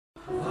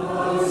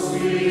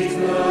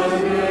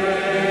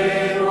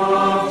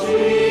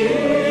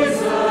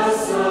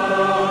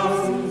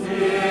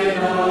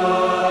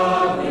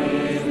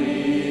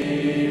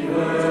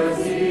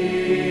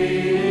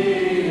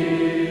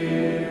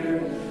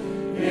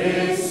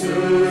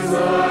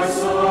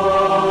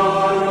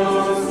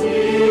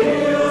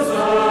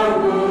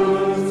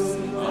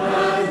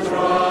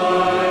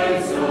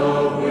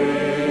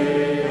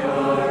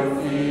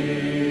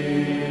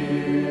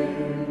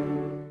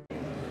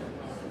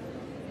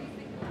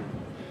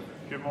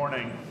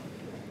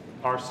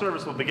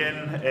Service will begin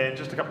in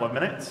just a couple of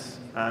minutes,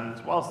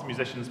 and whilst the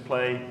musicians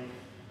play,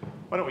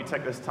 why don't we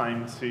take this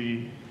time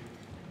to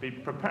be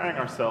preparing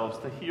ourselves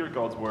to hear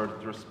God's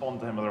word, to respond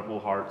to him with our whole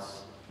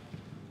hearts.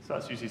 So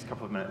that's usually a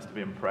couple of minutes to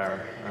be in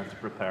prayer and to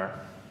prepare.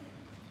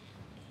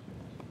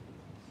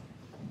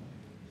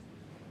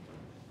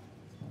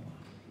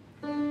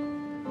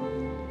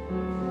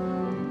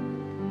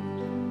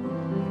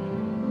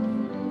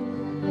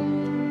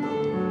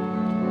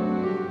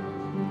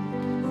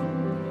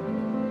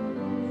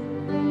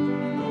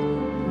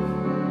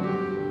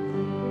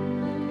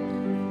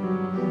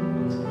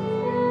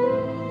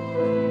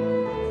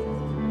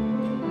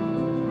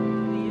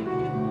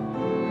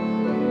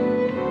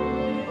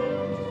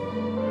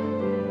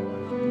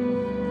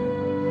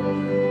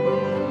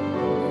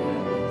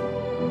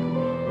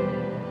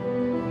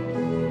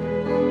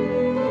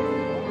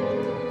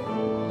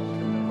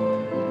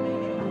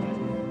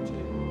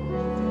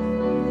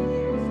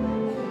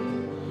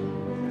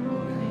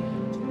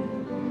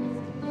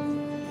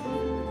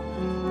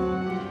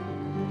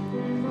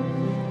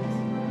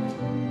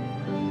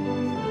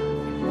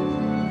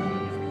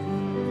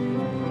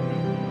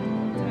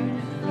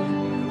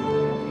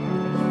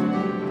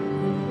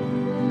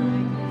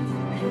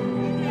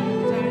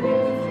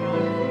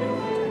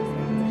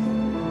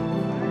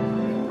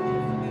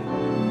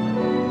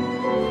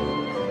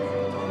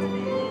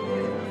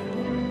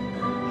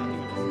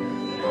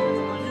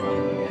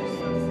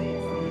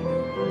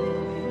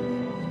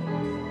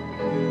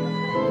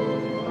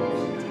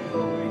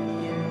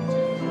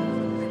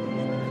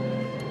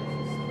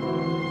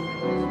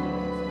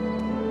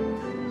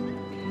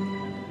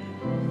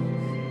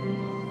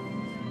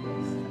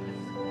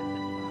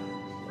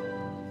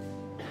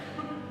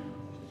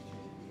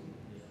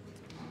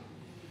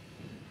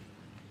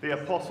 The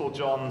Apostle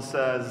John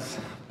says,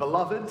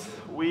 "Beloved,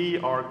 we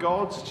are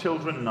God's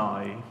children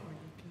now,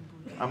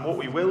 and what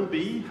we will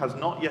be has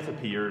not yet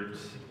appeared.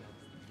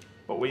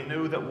 But we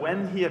know that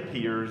when he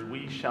appears,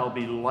 we shall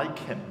be like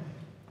him,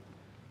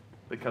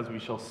 because we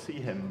shall see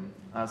him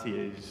as he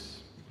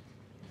is."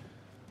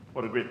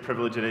 What a great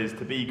privilege it is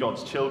to be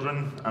God's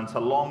children and to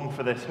long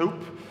for this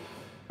hope.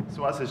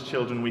 So as his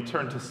children, we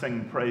turn to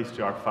sing praise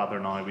to our Father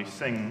now. We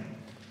sing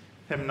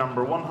hymn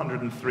number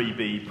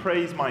 103b,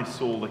 "Praise my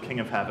soul, the King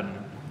of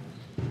Heaven."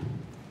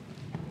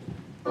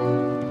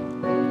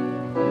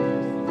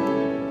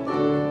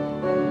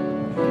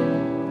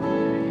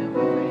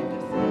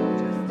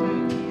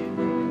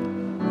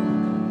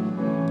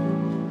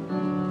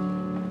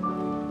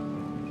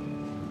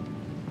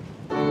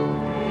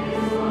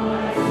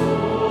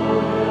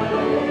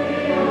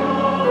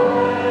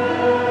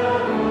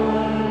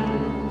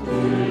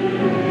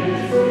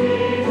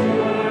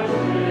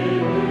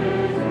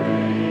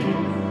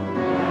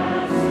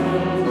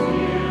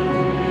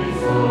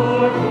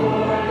 Lord.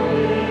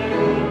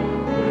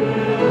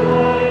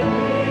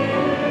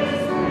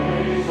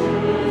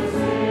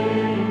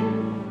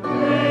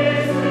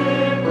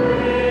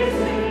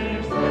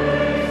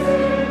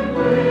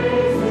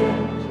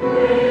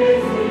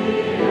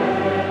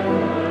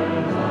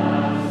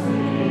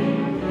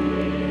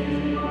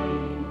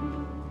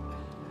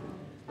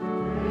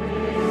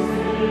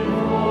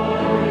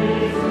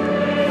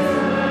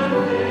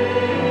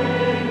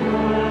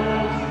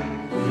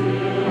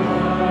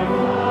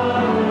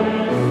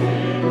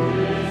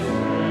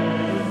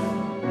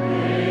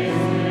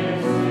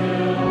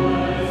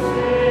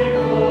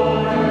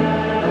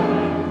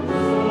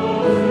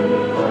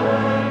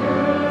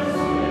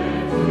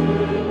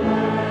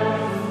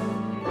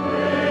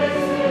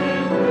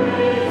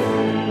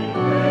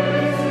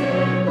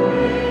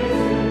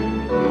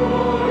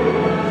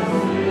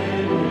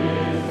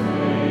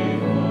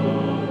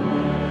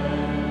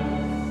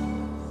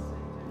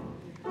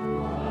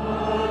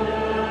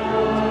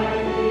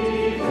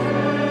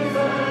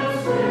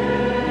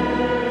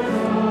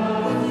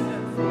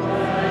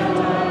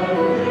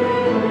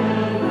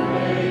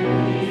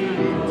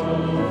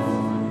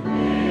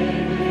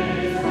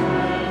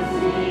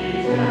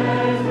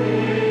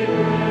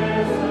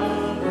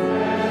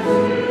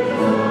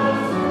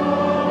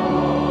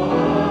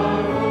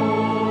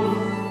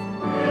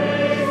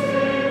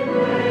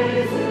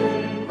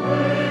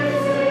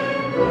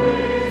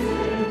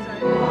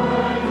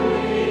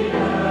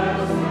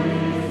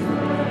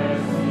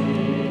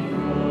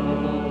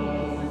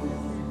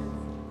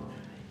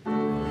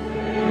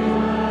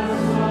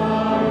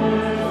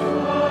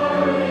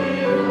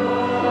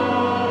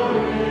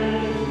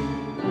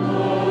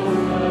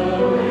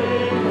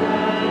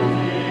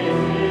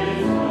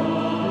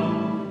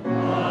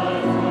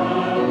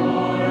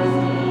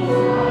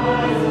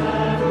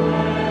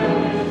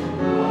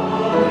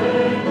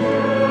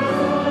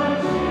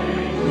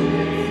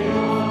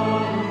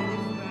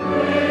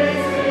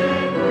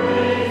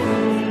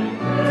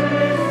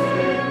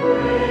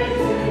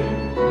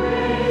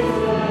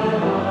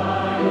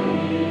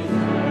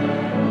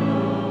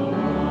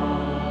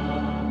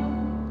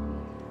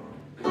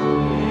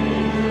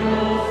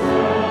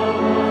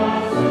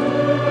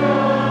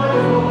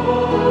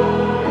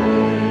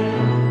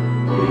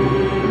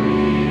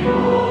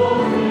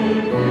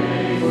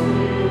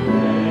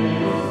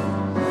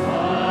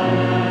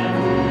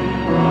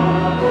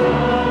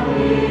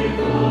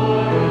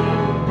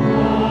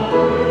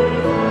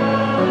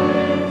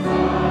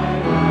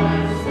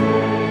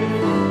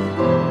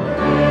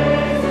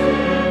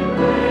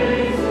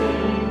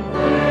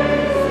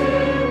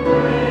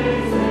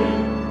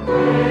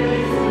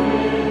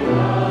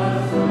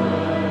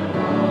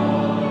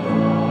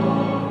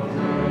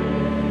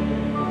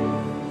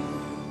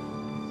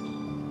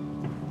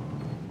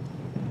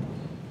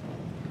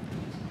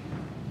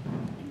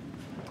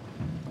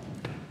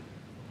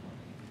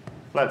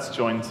 Let's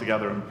join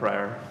together in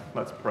prayer.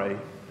 Let's pray.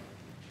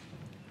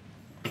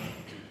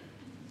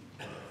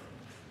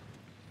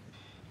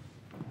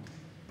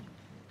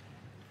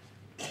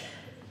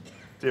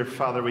 Dear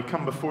Father, we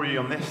come before you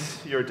on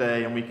this, your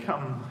day, and we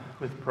come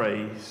with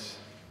praise.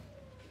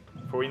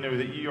 For we know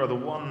that you are the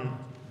one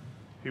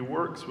who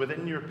works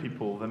within your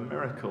people the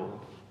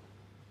miracle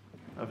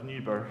of new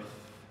birth.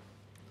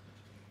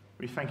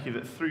 We thank you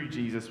that through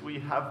Jesus we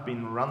have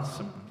been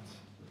ransomed,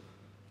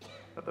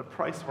 that the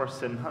price of our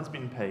sin has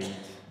been paid,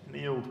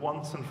 nailed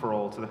once and for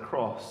all to the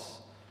cross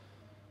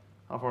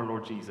of our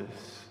Lord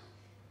Jesus.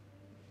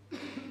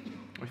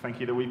 We thank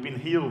you that we've been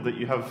healed, that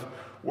you have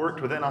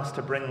worked within us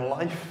to bring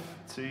life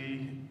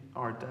to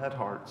our dead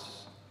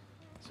hearts,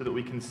 so that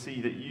we can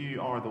see that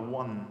you are the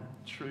one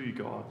true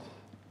God.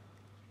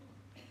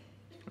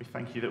 We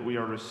thank you that we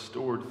are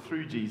restored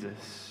through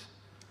Jesus,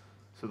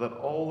 so that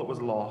all that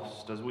was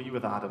lost as we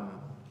with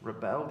Adam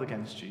rebelled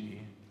against you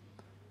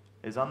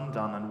is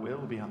undone and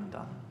will be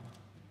undone.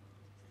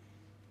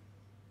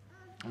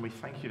 And we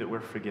thank you that we're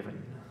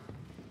forgiven,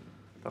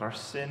 that our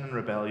sin and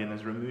rebellion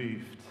is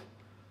removed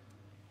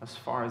as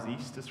far as the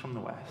east is from the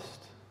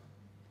west.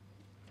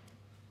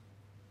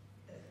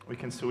 We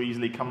can so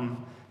easily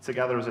come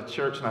together as a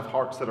church and have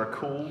hearts that are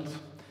cold.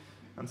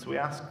 And so we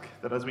ask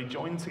that as we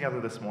join together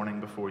this morning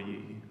before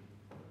you,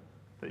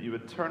 that you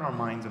would turn our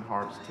minds and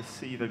hearts to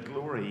see the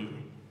glory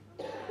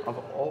of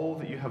all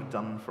that you have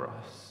done for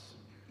us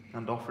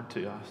and offered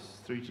to us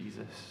through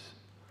Jesus.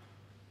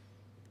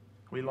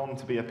 We long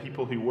to be a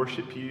people who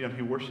worship you and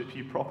who worship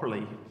you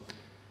properly.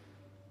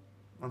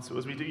 And so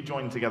as we do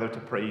join together to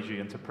praise you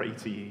and to pray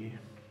to you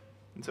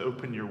and to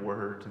open your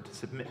word and to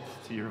submit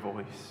to your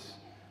voice,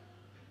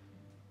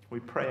 we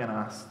pray and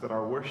ask that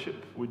our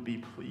worship would be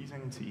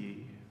pleasing to you.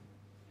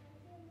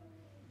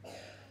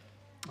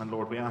 And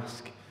Lord, we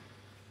ask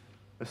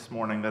this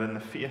morning that in the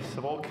face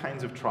of all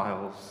kinds of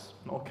trials,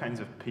 and all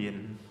kinds of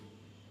pain,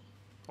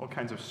 all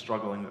kinds of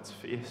struggling that's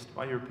faced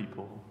by your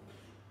people,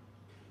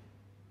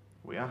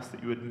 we ask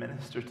that you would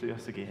minister to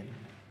us again,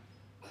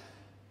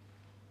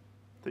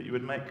 that you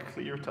would make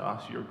clear to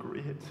us your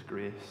great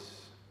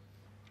grace,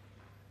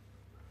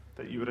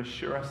 that you would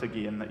assure us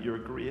again that your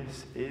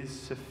grace is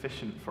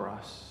sufficient for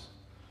us,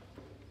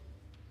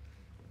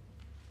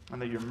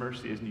 and that your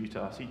mercy is new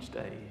to us each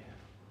day.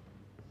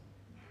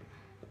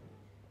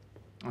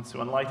 And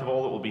so in light of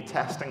all that will be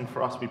testing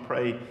for us, we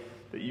pray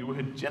that you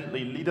would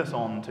gently lead us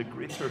on to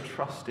greater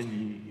trust in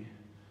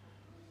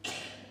you,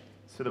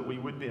 so that we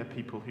would be a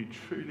people who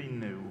truly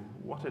know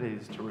what it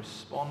is to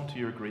respond to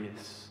your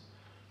grace,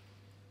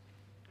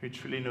 who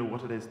truly know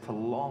what it is to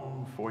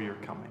long for your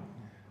coming,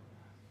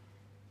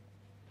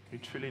 who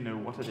truly know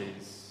what it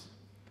is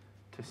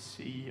to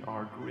see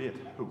our great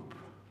hope.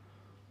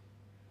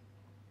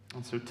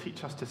 And so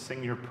teach us to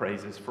sing your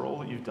praises for all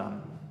that you've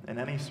done in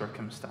any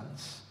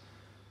circumstance,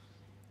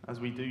 as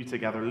we do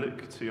together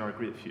look to our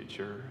great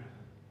future,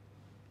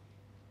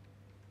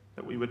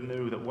 that we would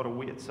know that what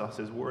awaits us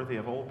is worthy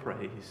of all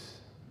praise,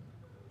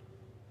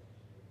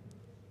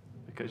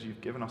 because you've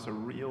given us a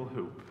real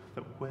hope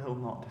that will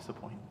not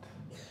disappoint,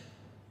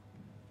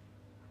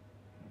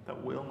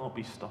 that will not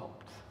be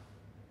stopped,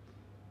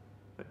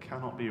 that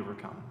cannot be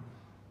overcome.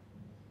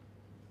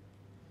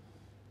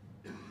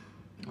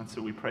 And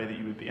so we pray that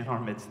you would be in our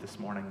midst this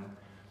morning,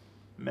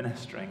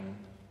 ministering,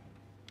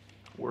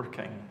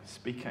 working,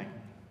 speaking,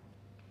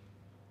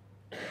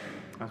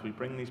 as we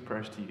bring these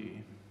prayers to you.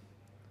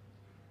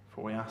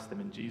 For we ask them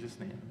in Jesus'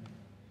 name.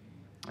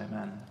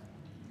 Amen.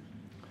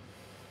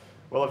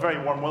 Well, a very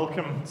warm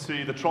welcome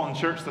to the Tron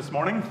Church this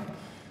morning.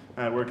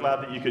 We're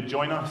glad that you could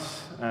join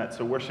us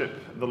to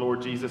worship the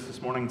Lord Jesus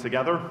this morning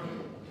together.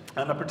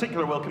 And a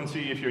particular welcome to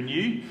you if you're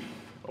new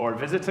or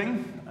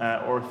visiting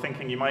or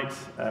thinking you might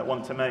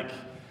want to make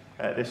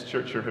this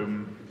church your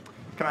home.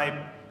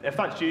 If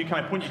that's you, can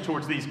I point you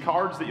towards these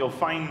cards that you'll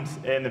find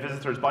in the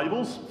visitors'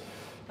 Bibles?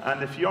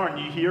 And if you are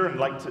new here and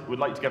would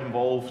like to get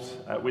involved,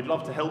 we'd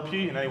love to help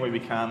you in any way we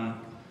can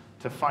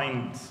to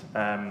find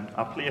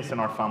a place in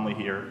our family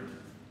here.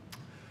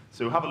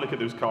 So have a look at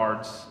those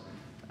cards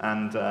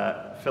and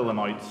fill them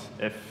out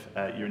if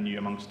you're new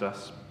amongst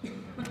us.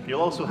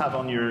 You'll also have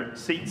on your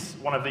seats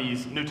one of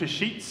these notice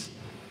sheets.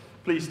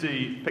 Please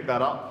do pick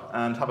that up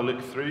and have a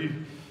look through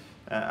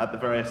at the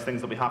various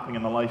things that will be happening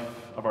in the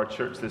life of our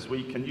church this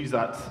week, and use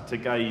that to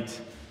guide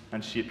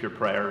and shape your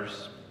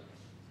prayers.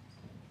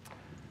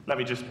 Let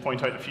me just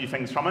point out a few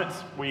things from it.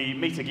 We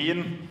meet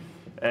again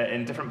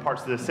in different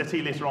parts of the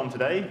city later on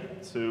today,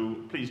 so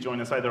please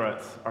join us either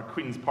at our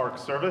Queen's Park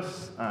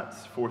service at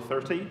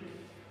 4:30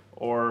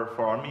 or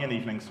for our main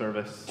evening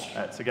service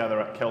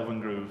together at Kelvin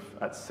Grove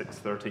at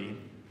 6:30.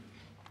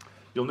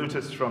 You'll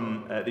notice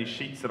from these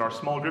sheets that our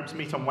small groups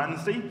meet on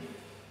Wednesday.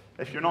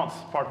 If you're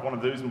not part of one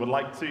of those and would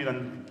like to,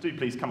 then do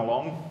please come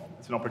along.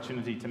 It's an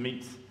opportunity to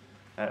meet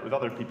with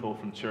other people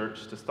from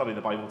church, to study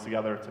the Bible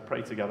together, to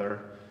pray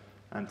together,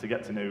 and to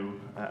get to know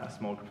a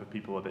small group of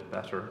people a bit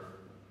better.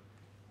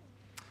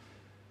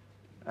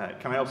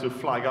 Can I also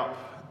flag up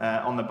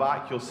on the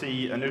back, you'll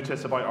see a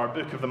notice about our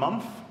book of the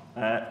month.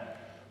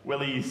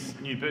 Willie's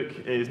new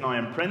book is now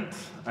in print.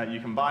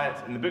 You can buy it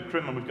in the book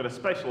room, and we've got a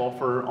special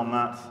offer on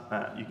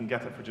that. You can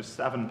get it for just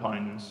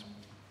 £7.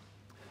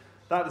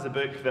 That is a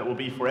book that will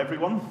be for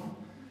everyone.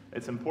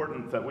 It's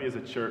important that we as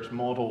a church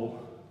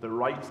model the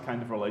right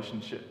kind of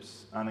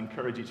relationships and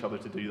encourage each other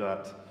to do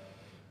that.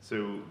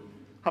 So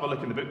have a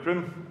look in the book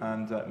room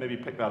and maybe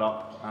pick that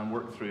up and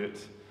work through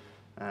it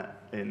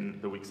in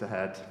the weeks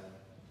ahead.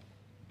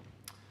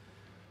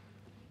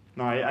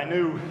 Now, I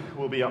know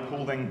we'll be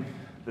upholding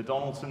the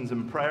Donaldsons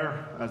in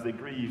prayer as they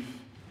grieve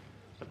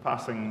the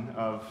passing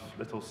of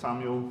little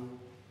Samuel.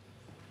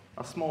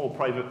 A small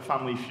private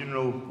family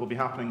funeral will be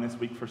happening this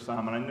week for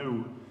Sam, and I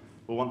know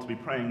we'll want to be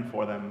praying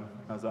for them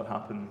as that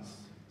happens.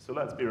 So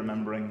let's be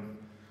remembering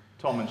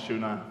Tom and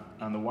Shona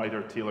and the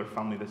wider Taylor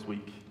family this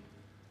week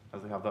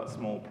as they have that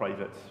small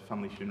private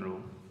family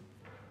funeral.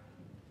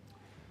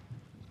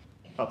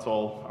 That's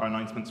all our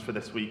announcements for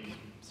this week.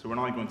 So we're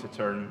now going to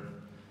turn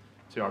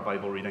to our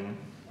Bible reading.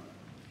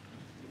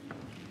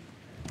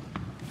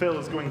 Phil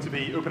is going to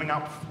be opening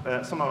up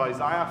some of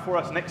Isaiah for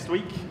us next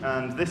week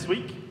and this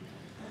week.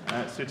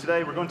 So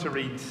today we're going to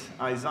read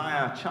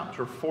Isaiah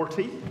chapter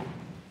 40.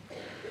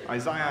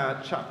 Isaiah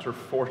chapter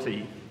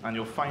 40, and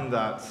you'll find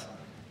that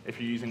if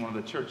you're using one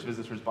of the church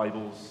visitors'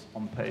 Bibles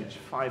on page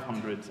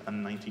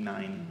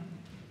 599.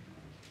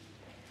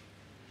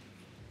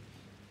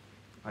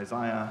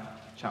 Isaiah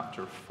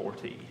chapter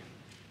 40.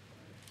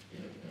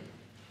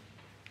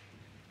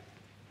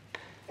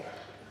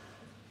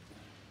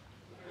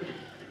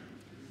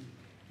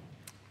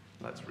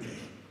 Let's read.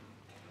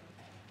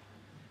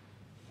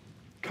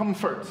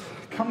 Comfort,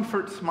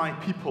 comfort my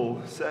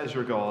people, says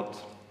your God.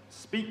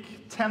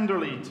 Speak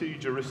tenderly to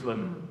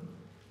Jerusalem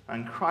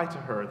and cry to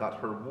her that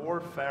her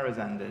warfare is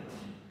ended,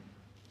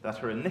 that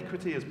her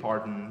iniquity is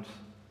pardoned,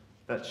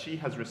 that she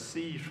has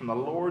received from the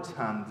Lord's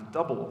hand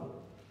double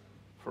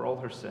for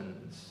all her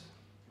sins.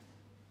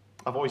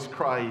 A voice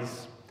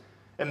cries,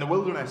 in the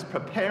wilderness,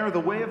 prepare the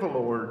way of the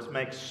Lord,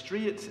 make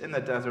straight in the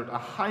desert a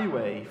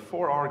highway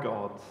for our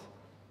God.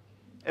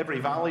 Every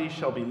valley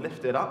shall be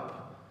lifted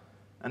up,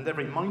 and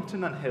every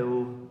mountain and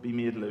hill be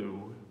made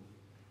low.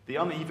 The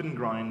uneven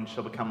ground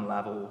shall become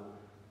level,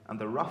 and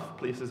the rough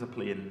places a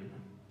plain.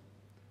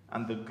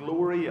 And the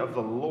glory of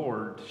the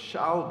Lord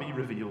shall be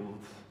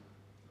revealed,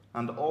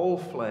 and all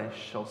flesh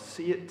shall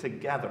see it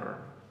together,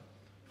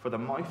 for the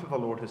mouth of the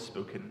Lord has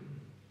spoken.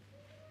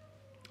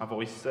 A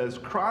voice says,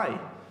 cry.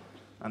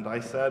 And I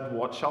said,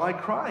 what shall I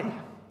cry?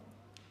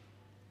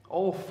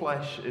 All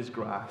flesh is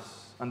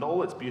grass, and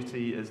all its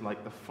beauty is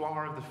like the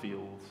flower of the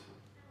field.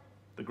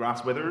 The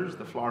grass withers,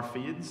 the flower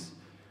fades,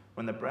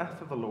 when the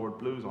breath of the Lord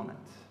blows on it.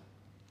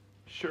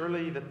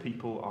 Surely the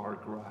people are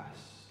grass.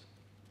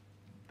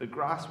 The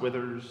grass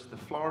withers, the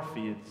flower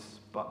fades,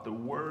 but the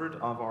word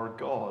of our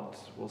God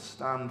will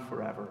stand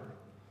forever.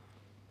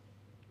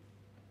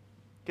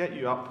 Get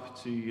you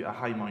up to a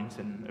high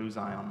mountain, O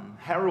Zion,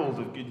 herald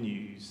of good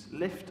news.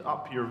 Lift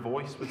up your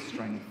voice with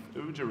strength,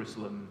 O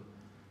Jerusalem,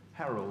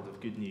 herald of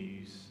good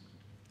news.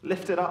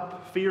 Lift it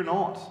up, fear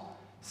not.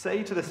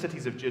 Say to the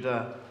cities of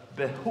Judah,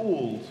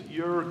 behold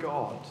your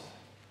God.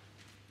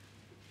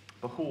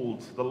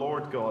 Behold, the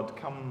Lord God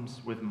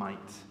comes with might,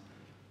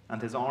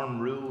 and his arm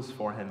rules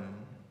for him.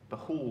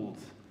 Behold,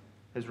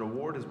 his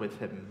reward is with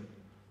him,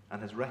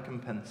 and his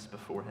recompense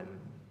before him.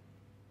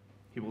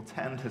 He will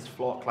tend his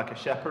flock like a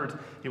shepherd.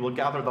 He will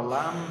gather the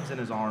lambs in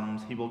his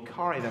arms. He will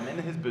carry them in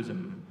his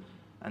bosom,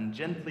 and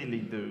gently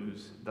lead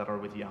those that are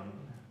with young.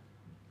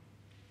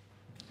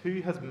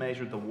 Who has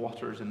measured the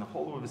waters in the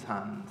hollow of his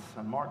hand,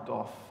 and marked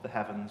off the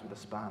heavens with a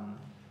span?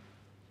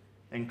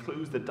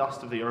 Enclosed the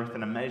dust of the earth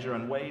in a measure,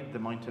 and weighed the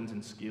mountains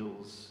in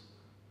scales,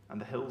 and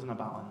the hills in a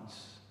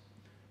balance?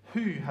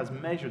 Who has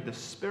measured the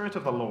Spirit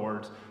of the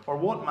Lord, or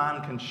what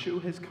man can show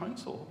his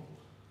counsel?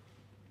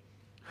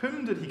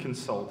 Whom did he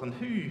consult, and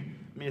who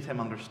made him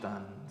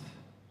understand?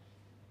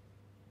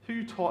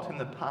 Who taught him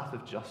the path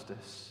of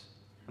justice,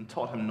 and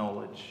taught him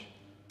knowledge,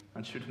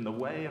 and showed him the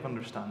way of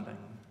understanding?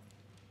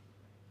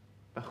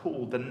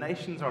 Behold, the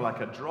nations are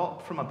like a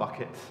drop from a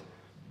bucket,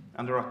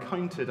 and are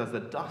accounted as the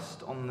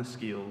dust on the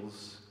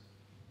scales.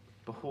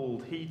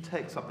 Behold, he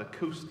takes up the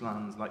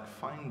coastlands like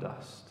fine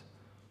dust.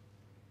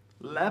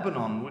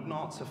 Lebanon would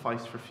not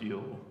suffice for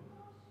fuel,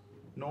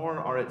 nor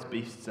are its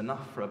beasts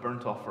enough for a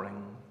burnt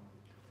offering.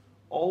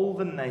 All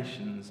the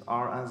nations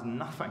are as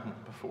nothing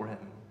before him.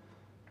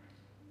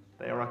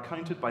 They are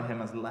accounted by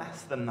him as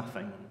less than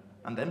nothing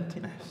and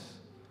emptiness.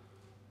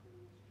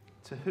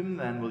 To whom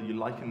then will you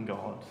liken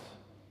God?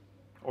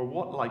 Or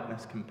what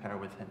likeness compare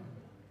with him?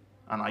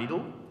 An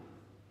idol?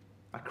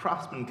 A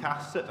craftsman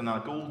casts it, and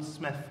a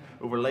goldsmith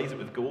overlays it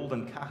with gold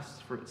and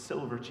casts for it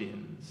silver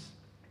chains.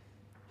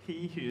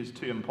 He who is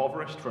too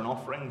impoverished for an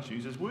offering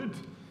chooses wood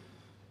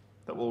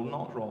that will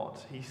not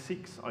rot. He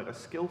seeks out a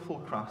skillful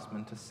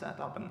craftsman to set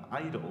up an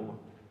idol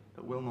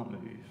that will not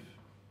move.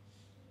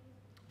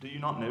 Do you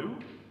not know?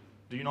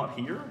 Do you not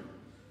hear?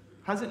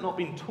 Has it not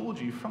been told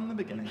you from the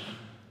beginning?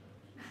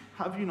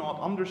 Have you not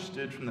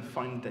understood from the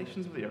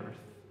foundations of the earth?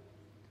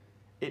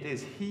 It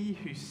is he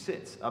who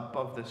sits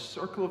above the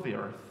circle of the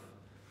earth,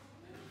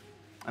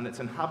 and its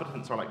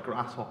inhabitants are like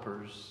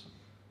grasshoppers,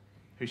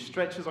 who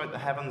stretches out the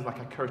heavens like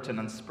a curtain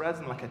and spreads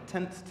them like a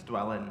tent to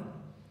dwell in,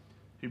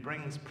 who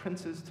brings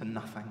princes to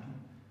nothing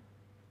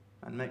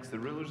and makes the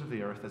rulers of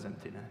the earth as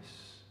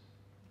emptiness.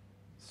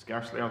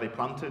 Scarcely are they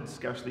planted,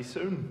 scarcely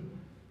sown.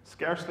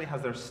 Scarcely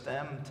has their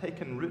stem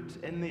taken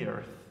root in the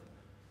earth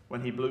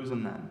when he blows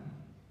on them,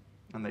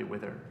 and they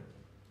wither,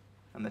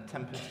 and the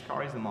tempest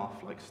carries them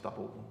off like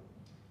stubble.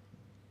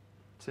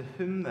 To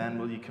whom then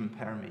will you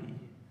compare me,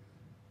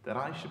 that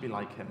I should be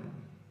like him,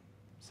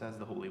 says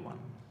the Holy One.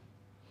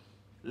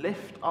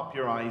 Lift up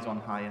your eyes on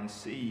high and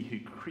see who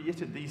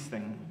created these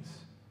things.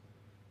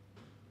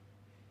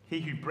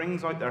 He who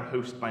brings out their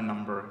host by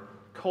number,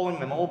 calling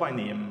them all by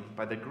name,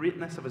 by the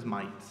greatness of his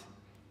might,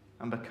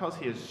 and because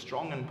he is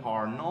strong in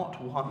power,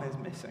 not one is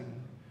missing.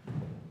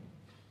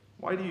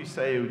 Why do you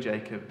say, O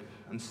Jacob,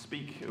 and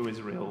speak, O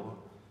Israel,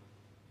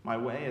 my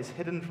way is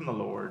hidden from the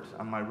Lord,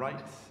 and my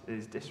right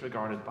is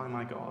disregarded by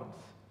my God?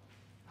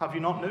 Have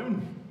you not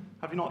known?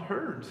 Have you not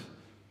heard?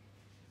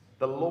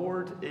 The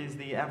Lord is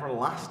the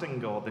everlasting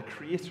God, the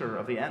creator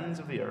of the ends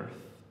of the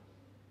earth.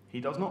 He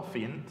does not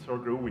faint or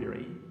grow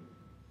weary.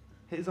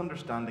 His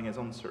understanding is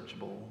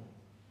unsearchable.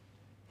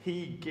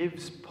 He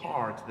gives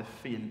power to the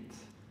faint,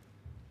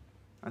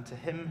 and to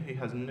him who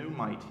has no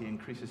might he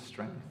increases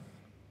strength.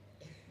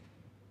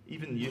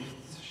 Even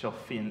youths shall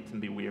faint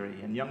and be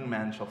weary, and young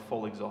men shall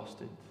fall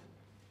exhausted.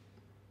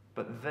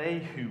 But they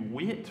who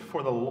wait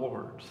for the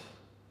Lord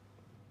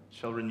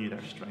shall renew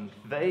their strength.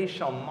 They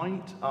shall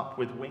mount up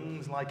with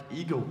wings like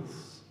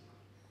eagles.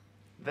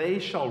 They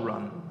shall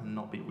run and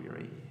not be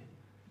weary.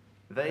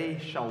 They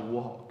shall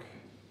walk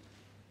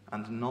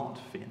and not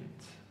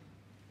faint.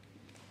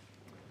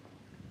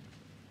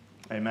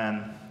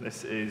 Amen.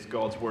 This is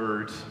God's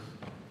word.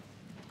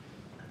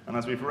 And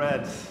as we've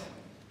read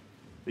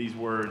these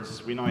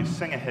words, we now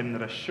sing a hymn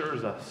that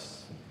assures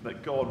us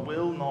that God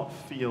will not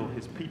fail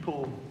his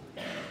people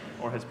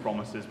or his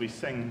promises. We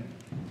sing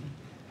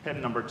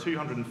hymn number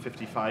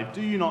 255.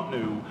 Do you not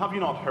know, have you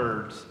not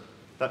heard,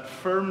 that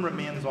firm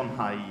remains on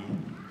high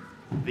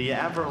the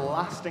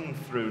everlasting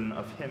throne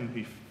of him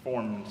who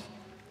formed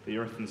the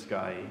earth and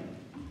sky?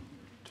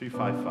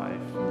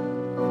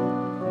 255.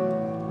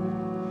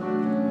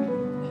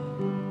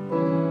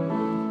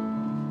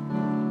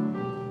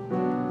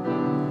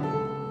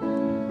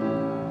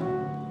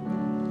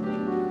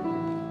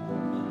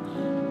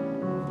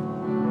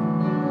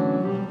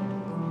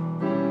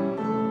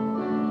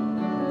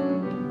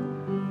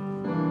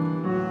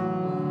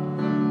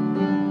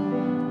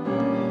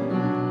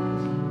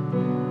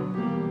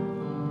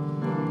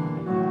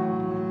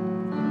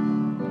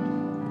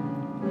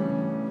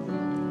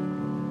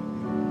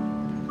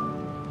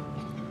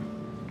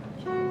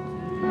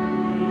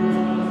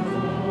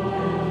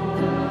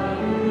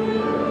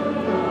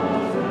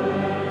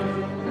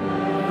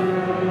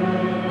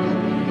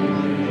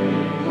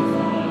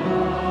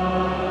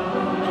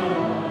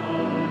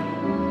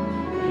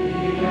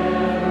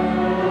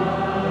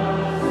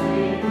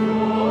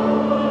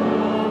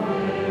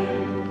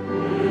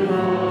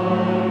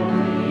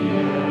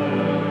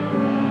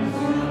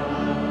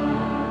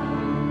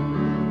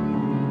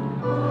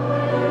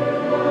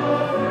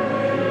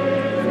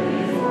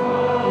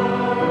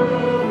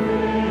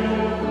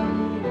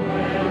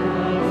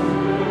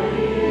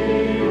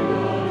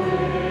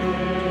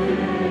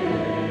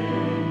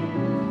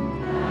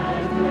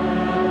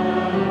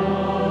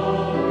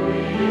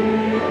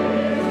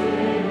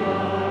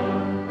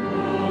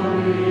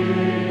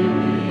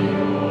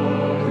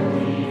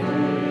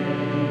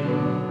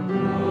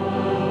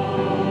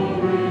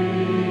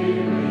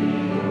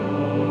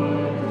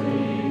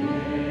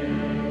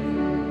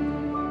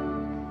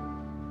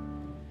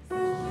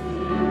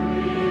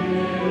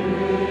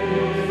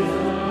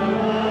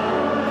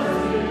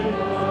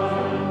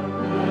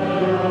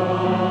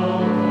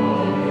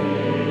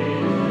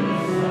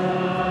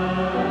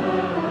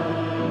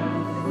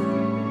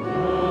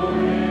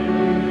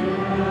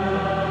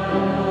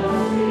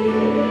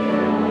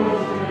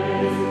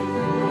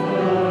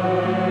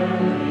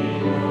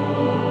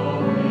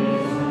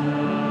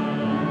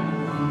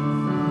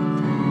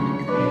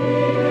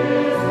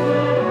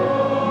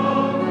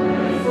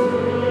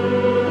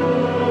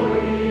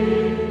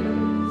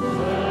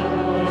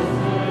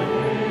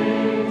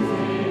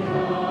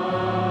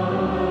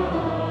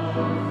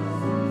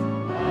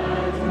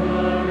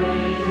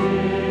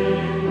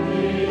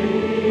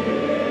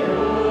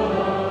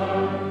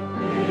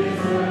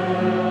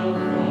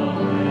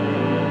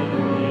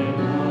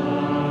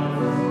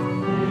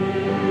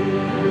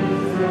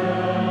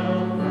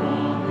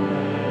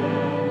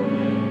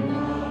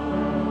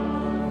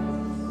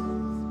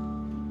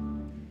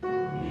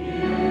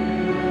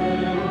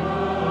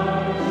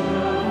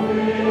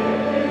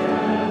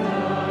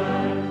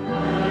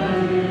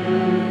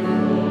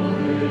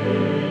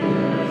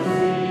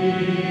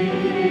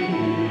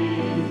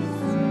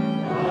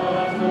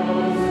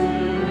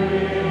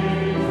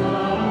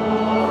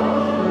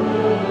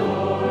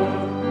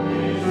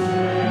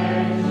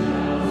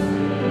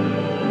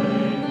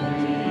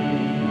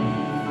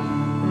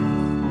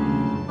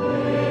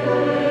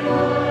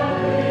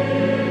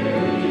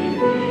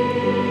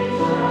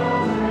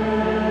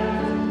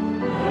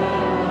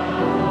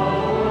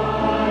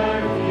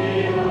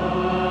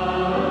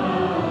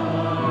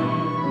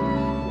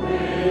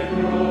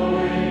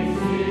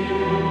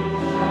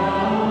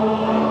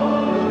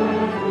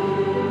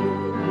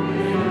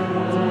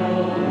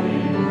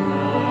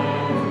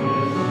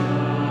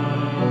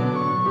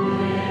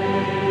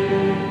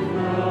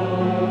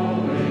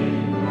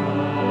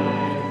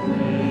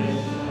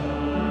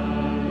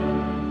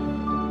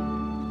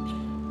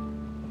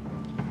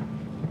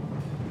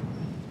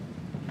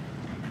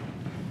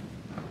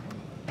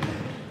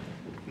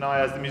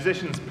 As the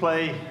musicians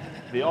play,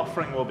 the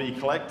offering will be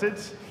collected,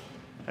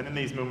 and in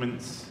these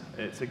moments,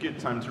 it's a good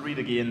time to read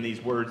again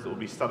these words that we'll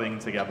be studying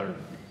together.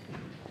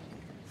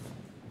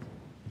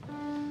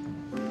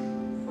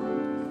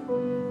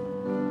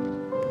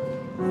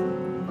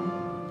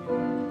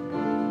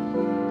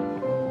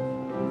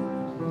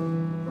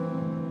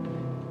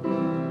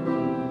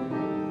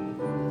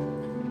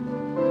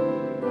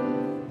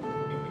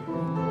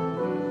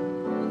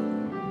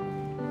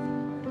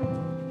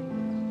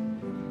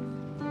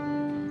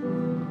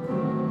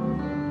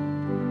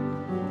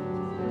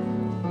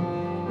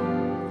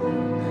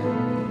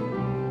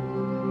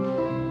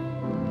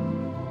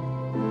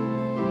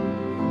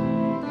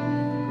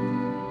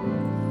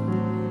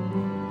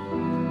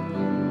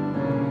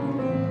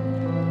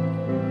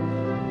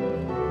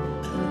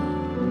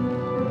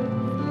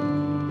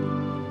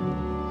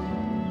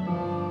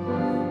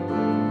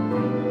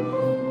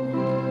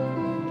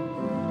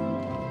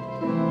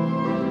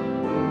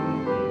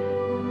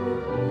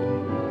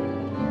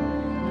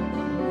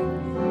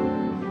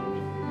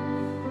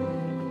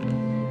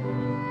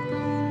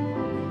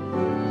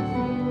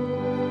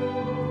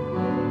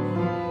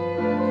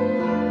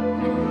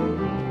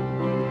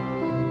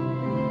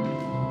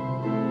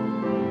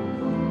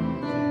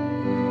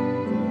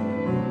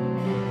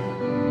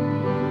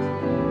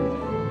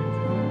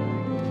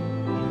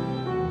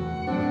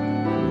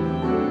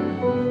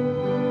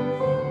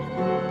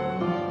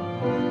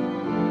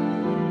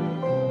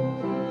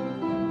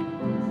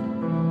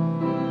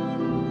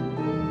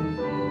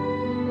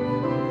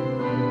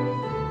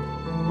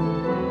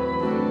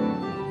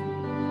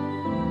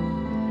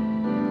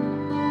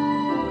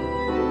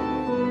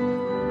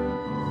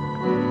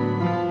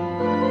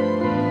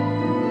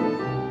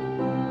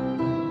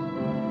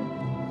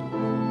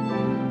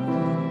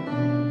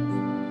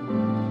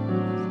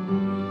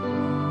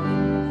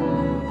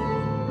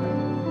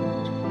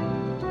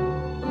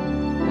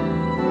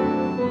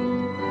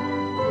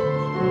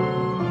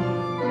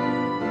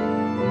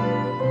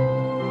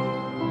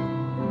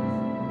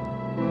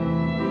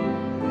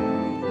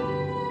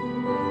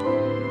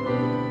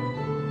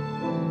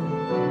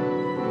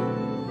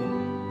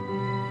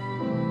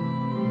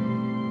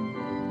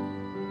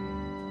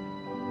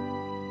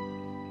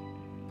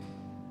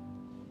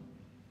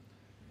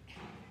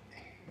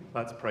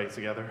 Let's pray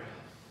together.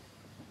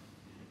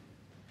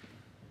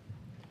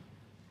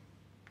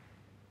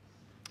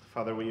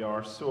 Father, we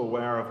are so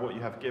aware of what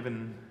you have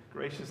given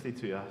graciously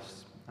to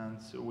us,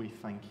 and so we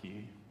thank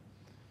you.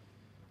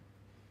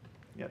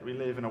 Yet we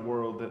live in a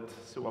world that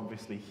so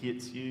obviously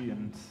hates you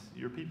and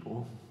your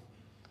people.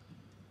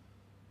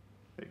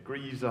 It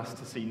grieves us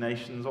to see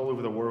nations all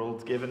over the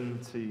world given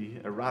to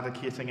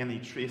eradicating any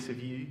trace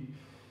of you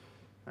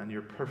and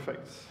your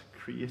perfect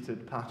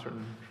created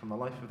pattern from the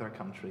life of their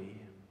country.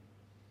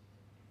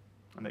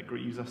 And it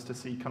grieves us to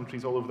see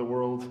countries all over the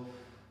world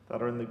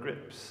that are in the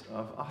grips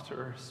of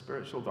utter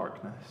spiritual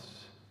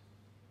darkness,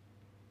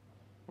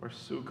 where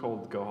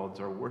so-called gods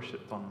are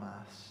worshipped en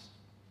masse.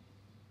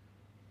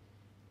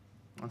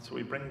 And so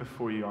we bring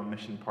before you our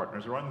mission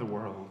partners around the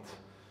world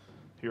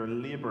who are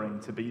laboring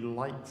to be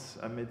lights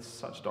amidst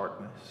such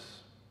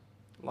darkness,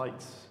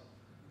 lights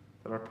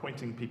that are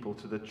pointing people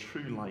to the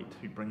true light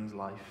who brings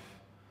life,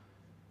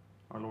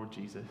 our Lord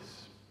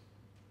Jesus.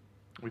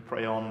 We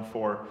pray on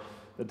for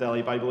the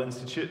Delhi Bible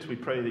Institute. We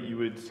pray that you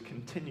would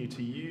continue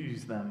to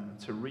use them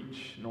to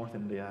reach North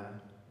India.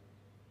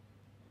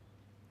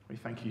 We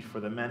thank you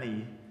for the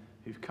many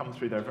who've come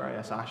through their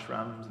various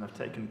ashrams and have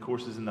taken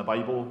courses in the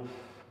Bible,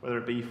 whether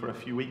it be for a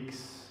few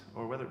weeks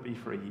or whether it be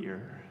for a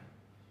year.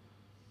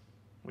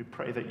 We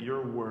pray that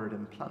your word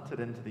implanted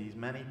into these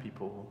many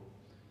people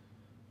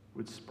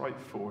would sprout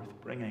forth,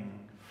 bringing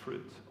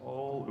fruit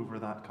all over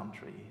that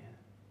country.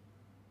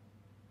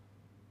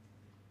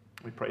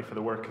 We pray for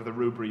the work of the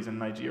Robries in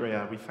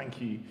Nigeria. We thank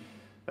you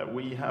that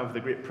we have the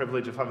great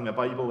privilege of having a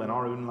Bible in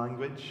our own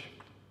language,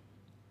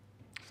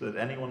 so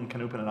that anyone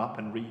can open it up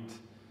and read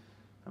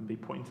and be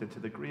pointed to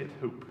the great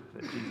hope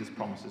that Jesus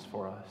promises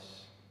for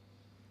us.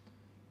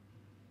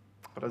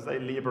 But as they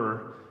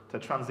labor to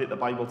translate the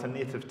Bible to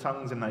native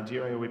tongues in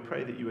Nigeria, we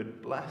pray that you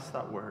would bless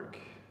that work,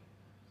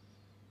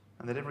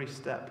 and that every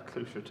step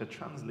closer to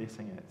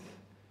translating it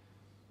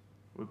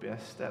would be a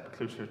step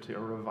closer to a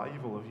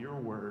revival of your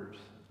word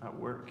at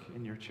work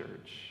in your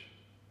church.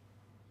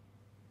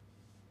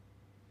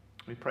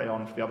 We pray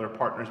on for the other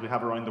partners we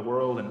have around the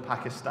world, in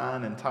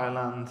Pakistan, in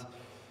Thailand,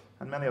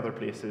 and many other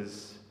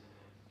places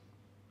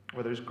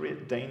where there's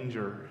great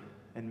danger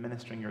in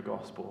ministering your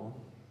gospel.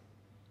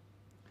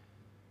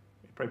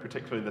 We pray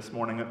particularly this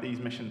morning that these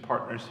mission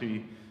partners,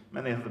 who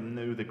many of them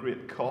know the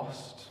great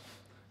cost,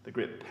 the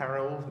great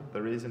peril that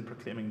there is in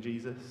proclaiming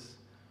Jesus,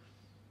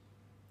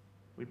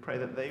 we pray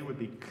that they would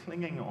be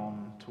clinging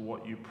on to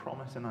what you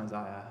promise in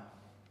Isaiah.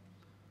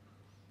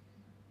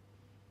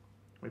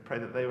 We pray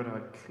that they would have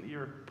a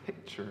clear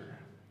picture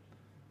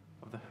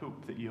of the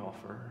hope that you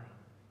offer,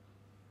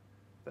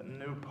 that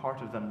no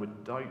part of them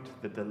would doubt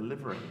the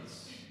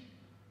deliverance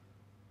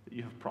that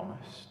you have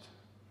promised,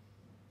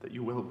 that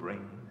you will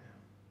bring.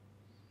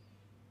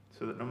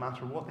 so that no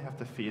matter what they have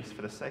to face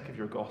for the sake of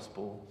your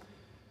gospel,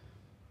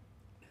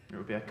 it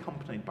will be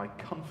accompanied by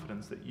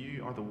confidence that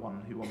you are the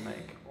one who will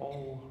make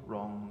all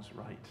wrongs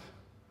right.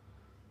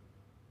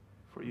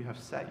 For you have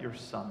set your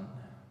Son,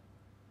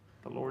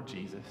 the Lord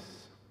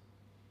Jesus,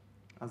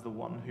 as the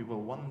one who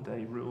will one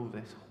day rule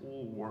this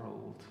whole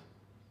world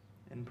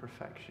in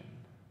perfection.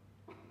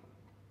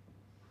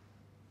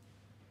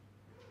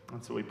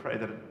 And so we pray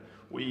that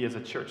we as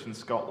a church in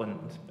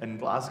Scotland, in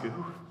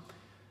Glasgow,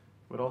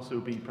 would also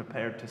be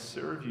prepared to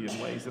serve you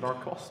in ways that are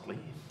costly,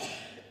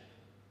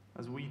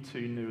 as we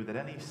too know that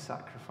any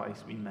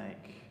sacrifice we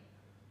make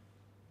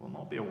will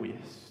not be a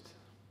waste.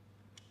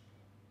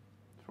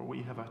 For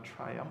we have a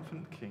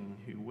triumphant King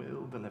who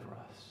will deliver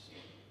us,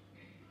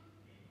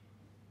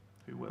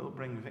 who will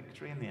bring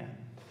victory in the end.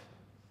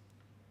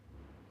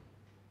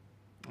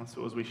 And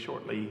so as we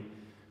shortly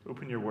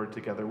open your word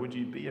together, would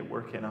you be at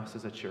work in us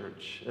as a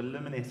church,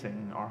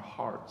 illuminating our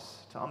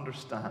hearts to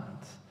understand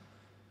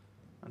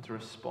and to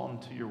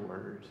respond to your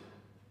word,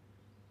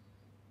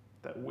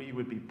 that we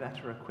would be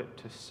better equipped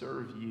to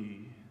serve you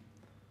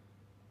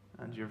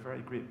and your very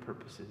great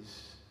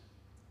purposes.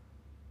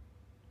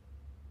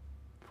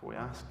 For we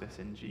ask this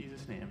in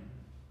Jesus' name.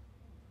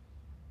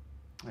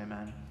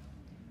 Amen.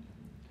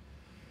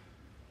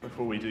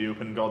 Before we do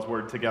open God's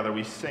word together,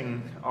 we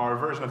sing our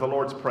version of the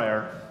Lord's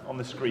Prayer on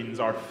the screens,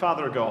 Our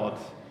Father God,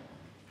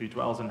 who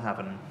dwells in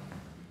heaven.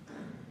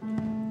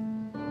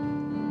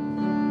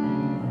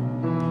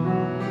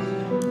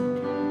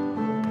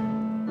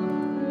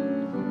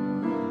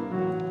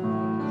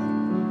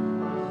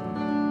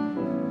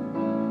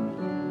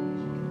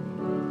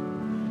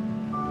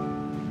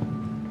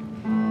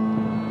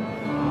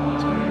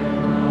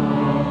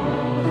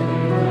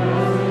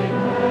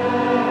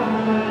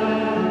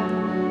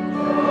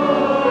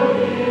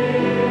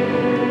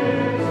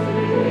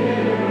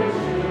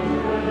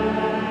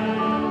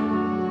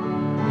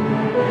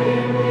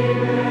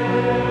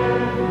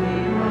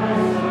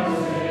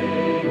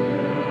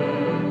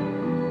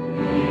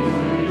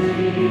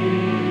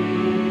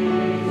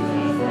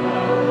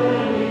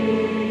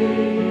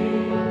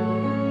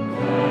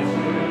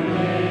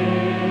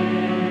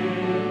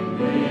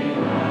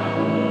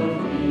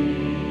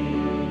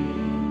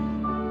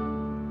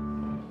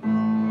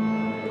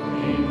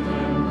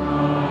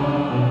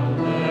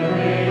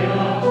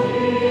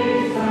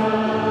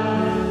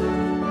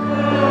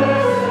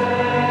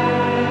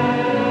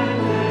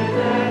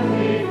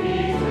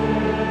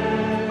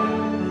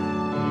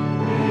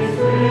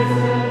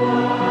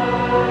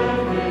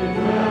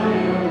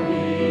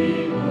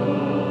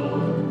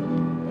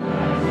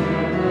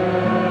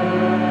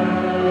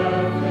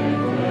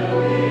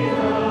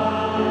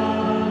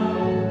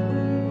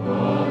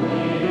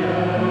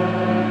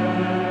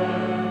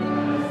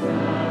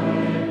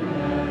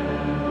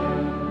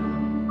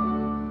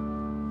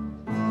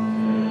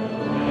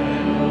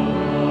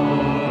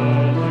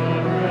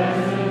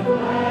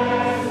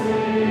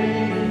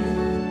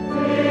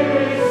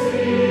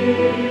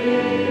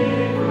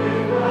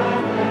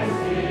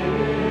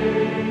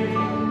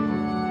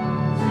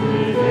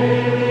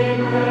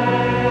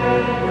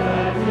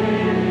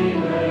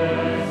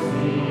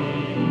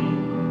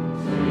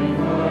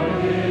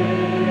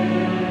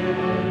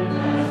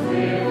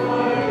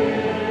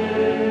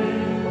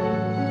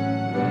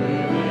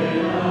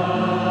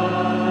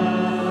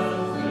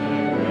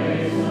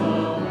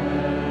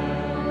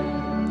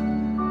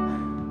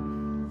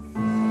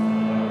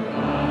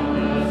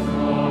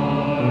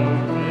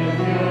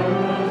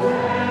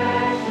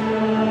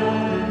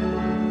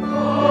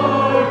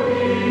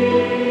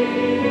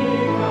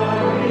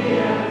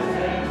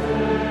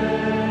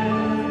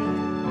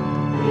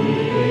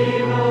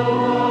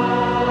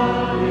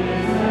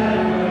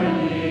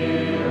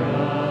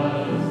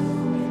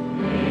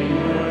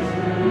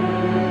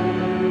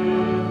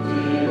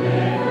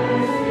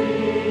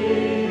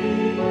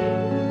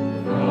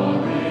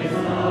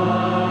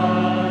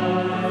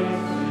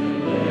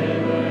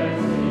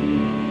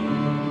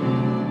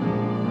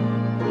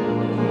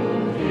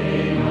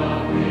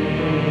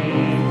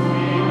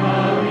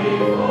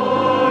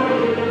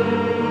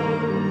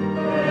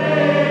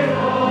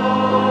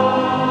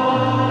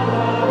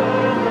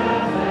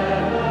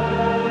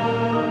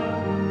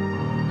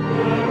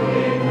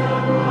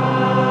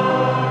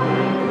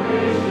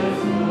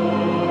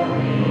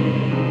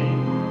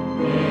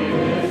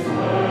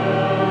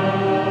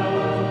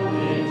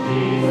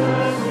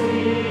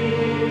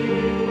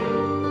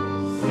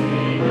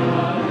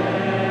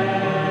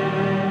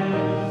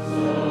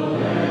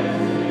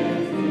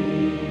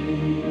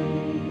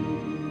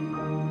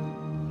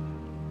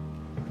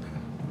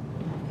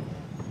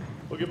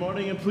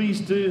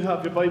 Please do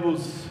have your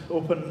Bibles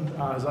open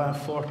at Isaiah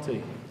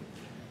 40,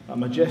 a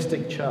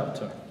majestic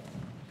chapter.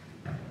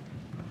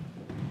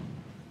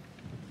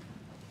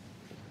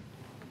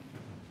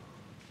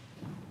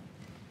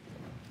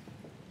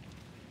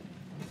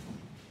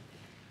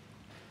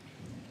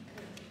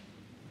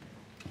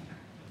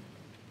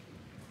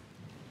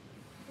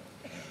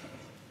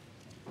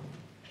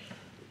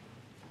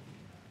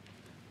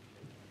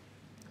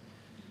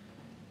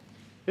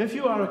 If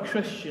you are a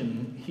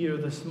Christian here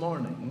this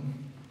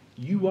morning,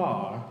 you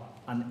are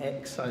an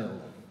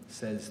exile,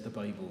 says the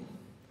Bible.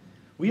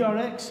 We are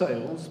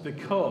exiles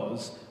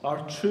because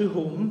our true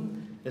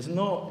home is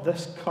not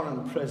this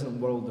current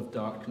present world of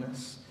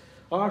darkness.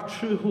 Our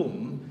true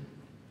home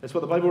is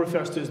what the Bible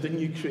refers to as the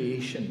new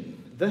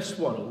creation. This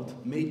world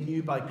made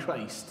new by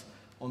Christ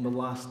on the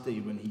last day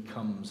when he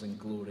comes in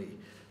glory.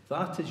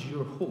 That is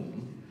your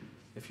home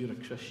if you're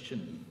a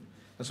Christian.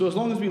 And so as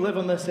long as we live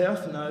on this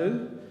earth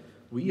now,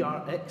 we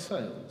are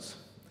exiles.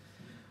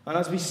 And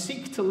as we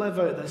seek to live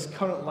out this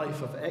current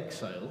life of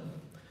exile,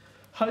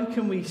 how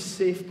can we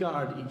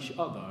safeguard each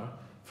other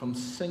from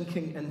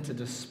sinking into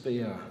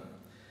despair?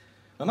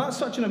 And that's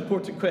such an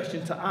important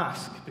question to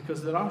ask,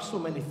 because there are so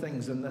many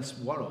things in this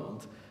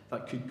world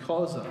that could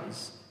cause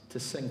us to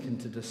sink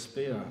into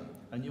despair.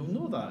 And you'll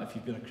know that if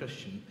you've been a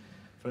Christian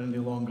for any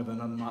longer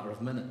than a matter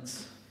of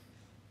minutes.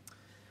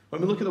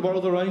 When we look at the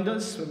world around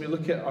us, when we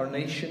look at our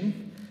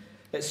nation,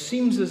 it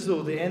seems as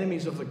though the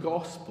enemies of the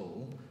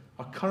gospel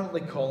are currently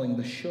calling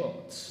the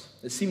shots.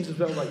 It seems as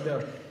though like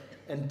their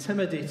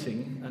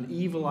intimidating and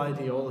evil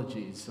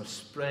ideologies are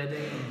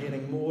spreading and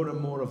gaining more and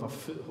more of a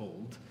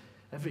foothold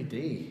every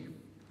day.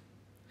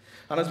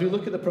 And as we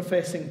look at the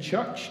professing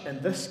church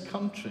in this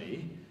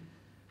country,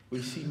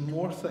 we see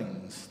more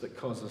things that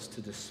cause us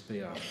to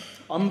despair.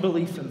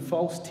 Unbelief and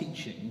false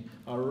teaching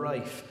are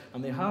rife,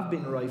 and they have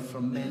been rife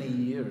for many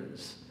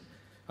years.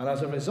 And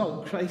as a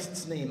result,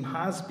 Christ's name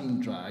has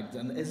been dragged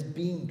and is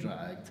being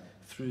dragged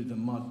through the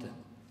mud.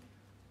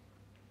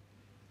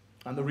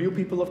 And the real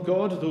people of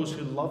God, those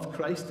who love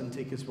Christ and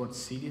take his word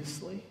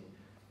seriously,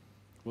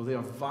 well, they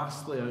are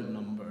vastly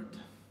outnumbered.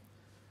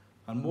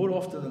 And more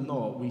often than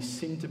not, we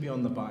seem to be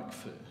on the back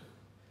foot.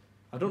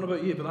 I don't know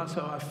about you, but that's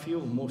how I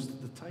feel most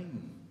of the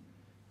time.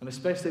 And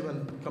especially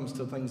when it comes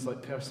to things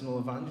like personal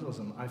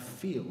evangelism, I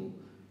feel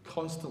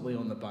constantly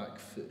on the back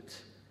foot.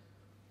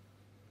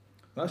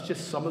 That's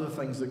just some of the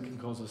things that can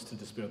cause us to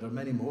despair. There are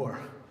many more.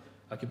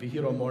 I could be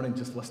here all morning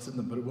just listing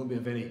them, but it won't be a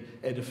very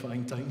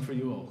edifying time for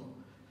you all.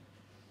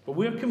 But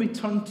where can we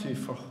turn to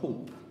for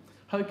hope?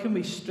 How can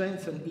we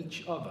strengthen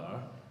each other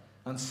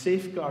and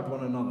safeguard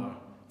one another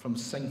from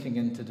sinking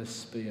into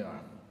despair?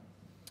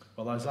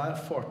 Well, Isaiah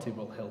 40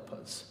 will help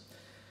us.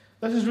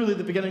 This is really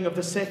the beginning of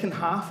the second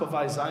half of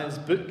Isaiah's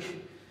book,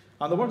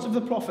 and the words of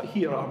the prophet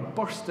here are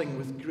bursting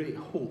with great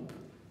hope.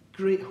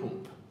 Great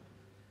hope.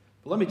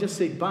 But let me just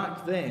say,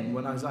 back then,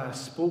 when Isaiah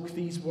spoke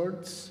these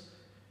words,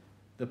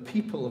 the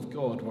people of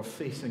God were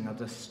facing a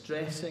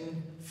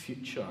distressing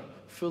future,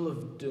 full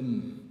of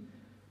doom.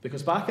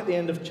 Because back at the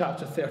end of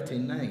chapter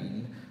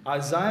 39,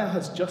 Isaiah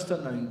has just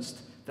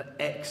announced that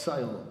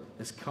exile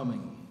is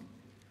coming.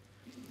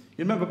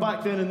 You remember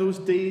back then in those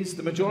days,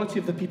 the majority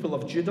of the people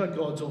of Judah,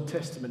 God's Old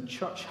Testament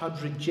church,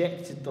 had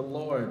rejected the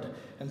Lord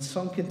and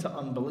sunk into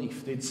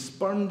unbelief. They'd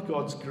spurned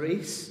God's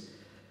grace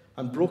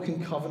and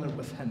broken covenant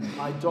with him.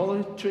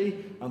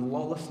 Idolatry and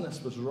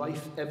lawlessness was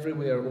rife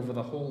everywhere over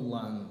the whole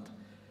land.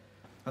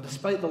 And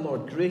despite the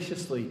Lord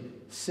graciously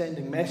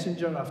sending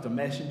messenger after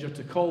messenger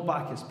to call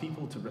back his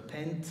people to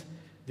repent,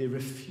 they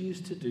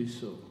refused to do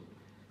so.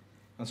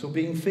 And so,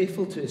 being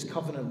faithful to his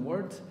covenant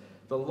word,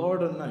 the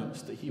Lord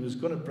announced that he was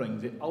going to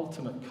bring the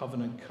ultimate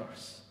covenant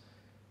curse: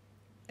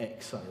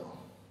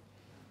 exile.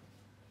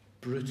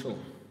 Brutal.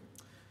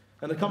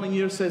 In the coming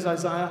years, says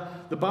Isaiah,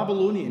 the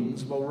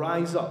Babylonians will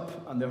rise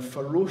up and their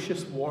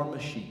ferocious war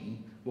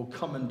machine will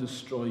come and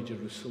destroy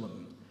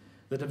Jerusalem.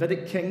 The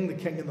Davidic king, the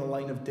king in the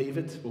line of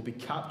David, will be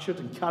captured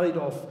and carried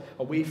off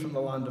away from the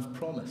land of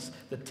promise.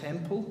 The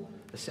temple,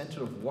 the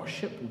center of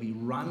worship, will be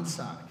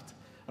ransacked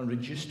and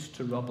reduced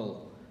to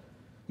rubble.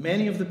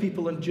 Many of the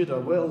people in Judah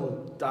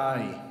will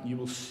die. You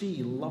will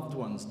see loved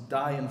ones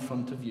die in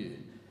front of you.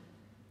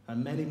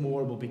 And many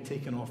more will be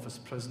taken off as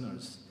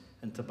prisoners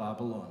into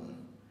Babylon.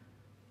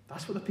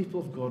 That's what the people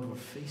of God were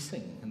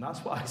facing. And that's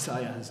what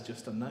Isaiah has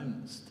just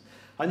announced.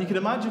 And you can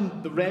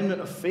imagine the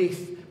remnant of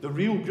faith, the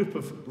real group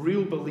of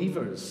real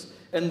believers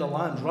in the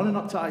land, running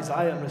up to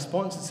Isaiah in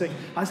response and saying,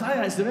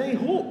 Isaiah, is there any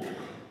hope?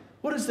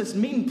 What does this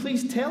mean?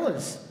 Please tell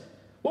us.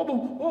 What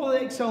will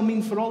the exile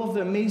mean for all of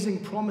the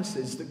amazing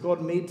promises that God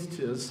made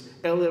to us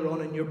earlier on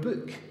in your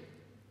book?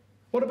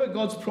 What about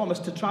God's promise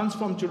to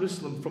transform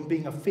Jerusalem from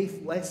being a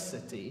faithless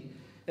city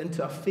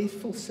into a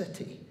faithful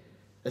city?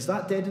 Is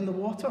that dead in the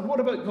water? What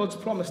about God's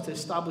promise to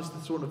establish the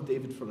throne of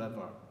David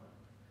forever?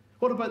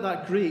 What about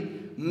that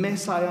great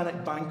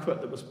messianic banquet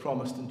that was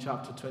promised in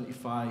chapter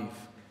 25,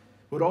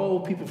 where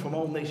all people from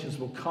all nations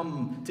will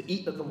come to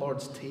eat at the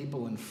Lord's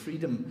table in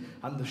freedom,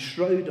 and the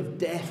shroud of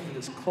death that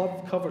has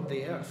covered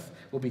the earth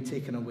will be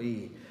taken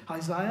away?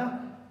 Isaiah,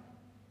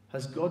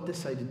 has God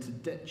decided to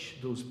ditch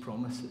those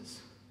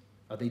promises?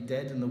 Are they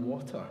dead in the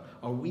water?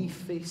 Are we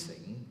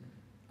facing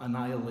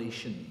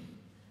annihilation?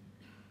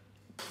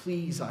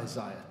 Please,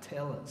 Isaiah,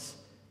 tell us,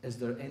 is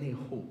there any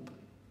hope?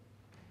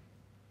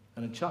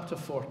 And in chapter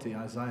 40,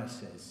 Isaiah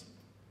says,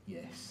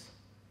 yes,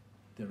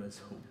 there is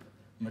hope.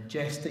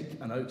 Majestic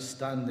and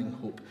outstanding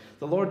hope.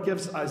 The Lord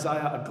gives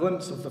Isaiah a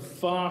glimpse of the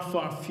far,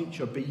 far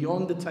future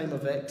beyond the time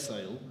of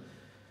exile.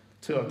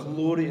 to a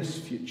glorious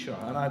future.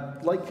 And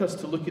I'd like us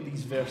to look at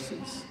these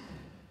verses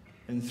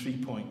in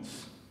 3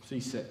 points, 3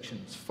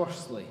 sections.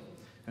 Firstly,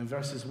 in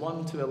verses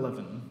 1 to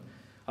 11,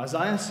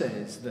 Isaiah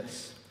says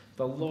this: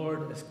 the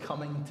Lord is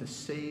coming to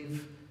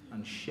save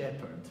and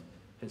shepherd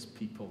his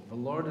people. The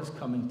Lord is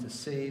coming to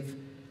save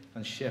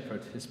and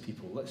shepherd his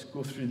people. Let's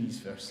go through these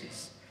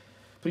verses.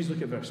 Please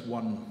look at verse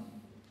 1.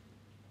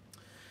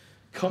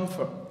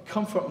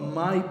 Comfort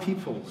my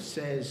people,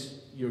 says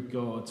your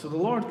God. So the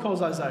Lord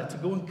calls Isaiah to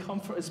go and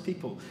comfort his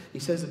people. He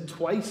says it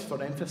twice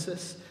for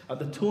emphasis, and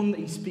the tone that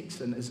he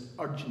speaks in is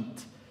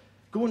urgent.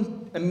 Go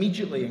and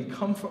immediately and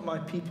comfort my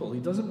people. He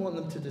doesn't want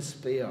them to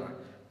despair.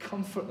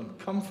 Comfort them,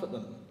 comfort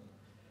them.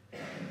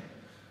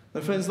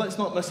 Now, friends, let's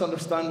not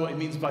misunderstand what he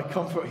means by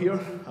comfort here.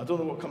 I don't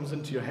know what comes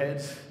into your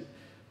head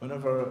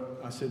whenever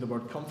I say the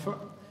word comfort.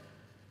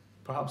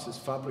 Perhaps it's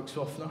fabric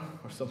softener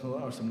or something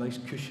like that, or some nice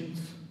cushions.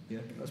 Yeah,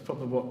 that's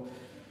probably what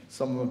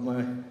some of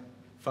my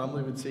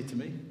family would say to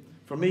me.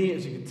 For me,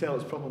 as you can tell,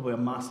 it's probably a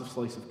massive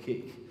slice of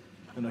cake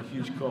and a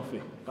huge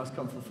coffee. That's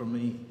comfort for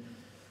me.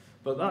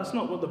 But that's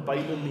not what the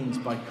Bible means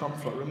by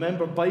comfort.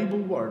 Remember, Bible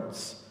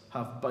words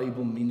have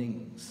Bible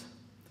meanings.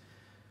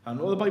 And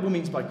what the Bible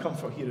means by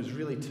comfort here is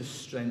really to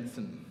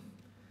strengthen.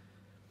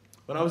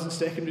 When I was at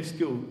secondary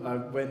school, I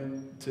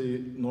went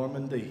to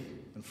Normandy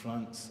in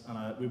France,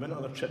 and we went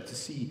on a trip to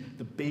see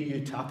the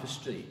Bayeux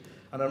Tapestry.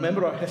 And I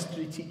remember our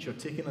history teacher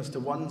taking us to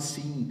one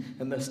scene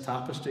in this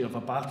tapestry of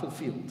a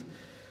battlefield.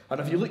 And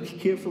if you look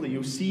carefully,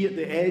 you'll see at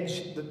the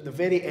edge, the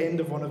very end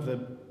of one of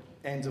the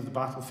ends of the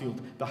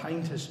battlefield,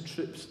 behind his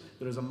troops,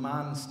 there is a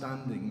man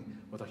standing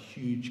with a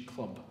huge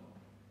club.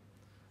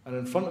 And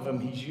in front of him,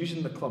 he's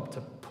using the club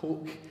to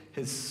poke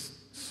his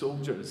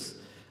soldiers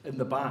in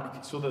the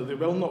back so that they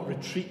will not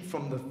retreat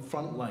from the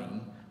front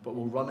line, but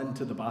will run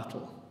into the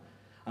battle.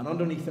 And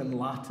underneath in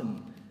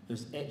Latin,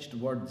 there's etched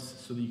words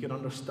so that you can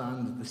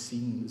understand the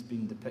scene that's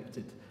being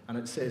depicted. And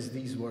it says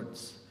these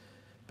words: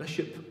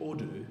 Bishop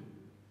Odo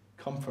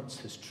comforts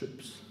his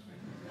troops.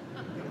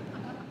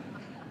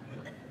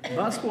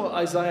 That's what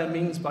Isaiah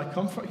means by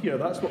comfort here.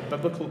 That's what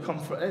biblical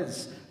comfort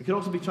is. It can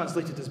also be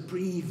translated as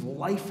breathe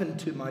life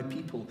into my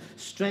people,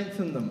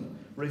 strengthen them,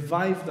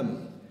 revive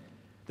them.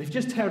 They've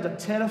just heard a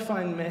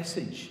terrifying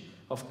message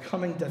of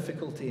coming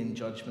difficulty and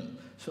judgment.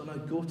 So now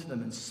go to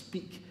them and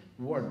speak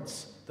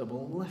words that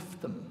will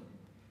lift them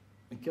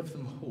and give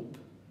them hope.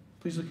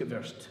 Please look at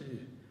verse 2.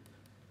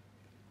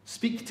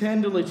 Speak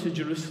tenderly to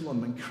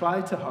Jerusalem and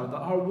cry to her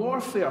that her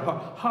warfare,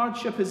 her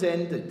hardship is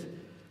ended,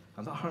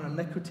 and that her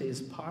iniquity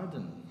is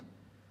pardoned.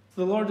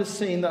 The Lord is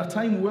saying that a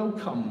time will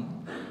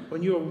come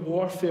when your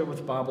warfare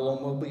with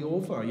Babylon will be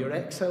over. Your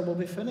exile will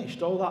be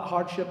finished. All that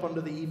hardship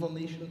under the evil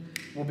nation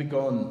will be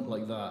gone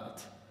like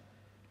that.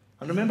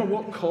 And remember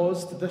what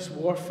caused this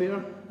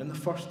warfare in the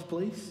first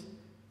place?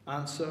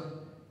 Answer: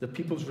 the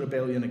people's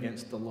rebellion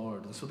against the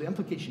Lord. And so the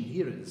implication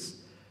here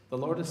is the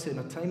Lord is saying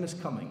a time is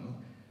coming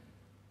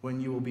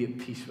when you will be at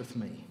peace with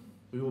me.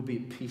 We will be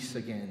at peace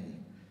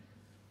again.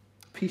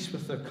 Peace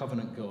with their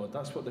covenant God.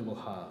 That's what they will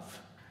have.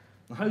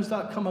 And how's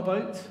that come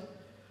about?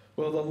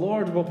 Well, the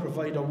Lord will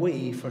provide a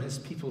way for his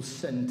people's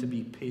sin to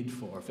be paid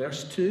for.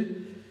 Verse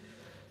 2,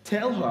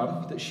 tell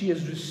her that she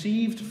has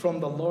received from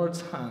the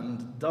Lord's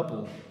hand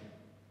double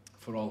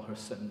for all her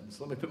sins.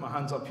 Let me put my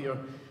hands up here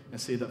and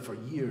say that for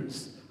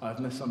years I've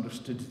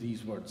misunderstood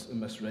these words and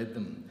misread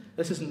them.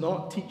 This is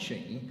not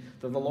teaching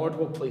that the Lord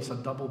will place a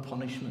double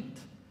punishment,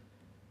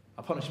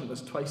 a punishment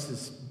that's twice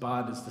as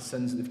bad as the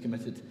sins they've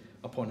committed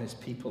upon his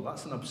people.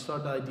 That's an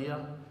absurd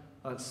idea.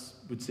 That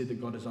would say that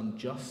God is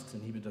unjust,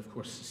 and he would, of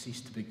course,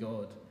 cease to be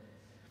God.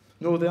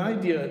 No, the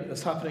idea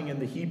that's happening in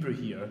the Hebrew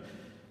here,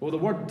 well, the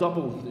word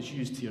double that's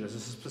used here is a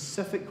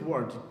specific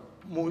word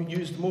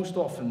used most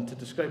often to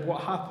describe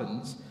what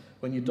happens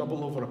when you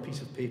double over a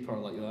piece of paper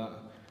like that,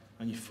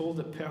 and you fold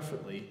it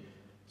perfectly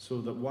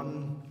so that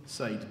one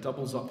side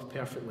doubles up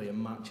perfectly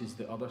and matches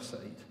the other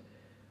side.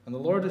 And the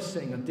Lord is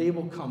saying, a day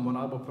will come when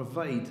I will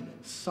provide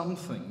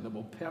something that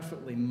will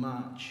perfectly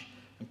match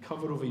and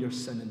cover over your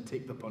sin and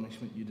take the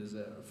punishment you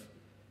deserve.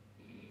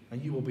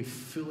 And you will be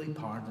fully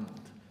pardoned.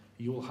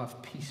 You will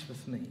have peace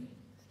with me.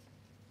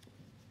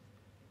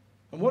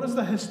 And what is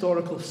the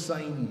historical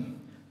sign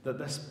that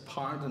this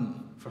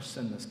pardon for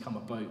sin has come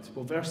about?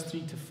 Well, verse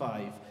 3 to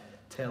 5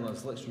 tell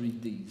us. Let's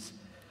read these.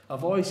 A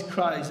voice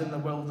cries in the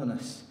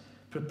wilderness,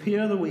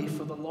 prepare the way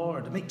for the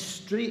Lord. Make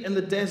straight in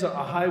the desert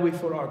a highway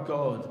for our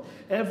God.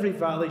 Every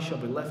valley shall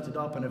be lifted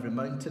up, and every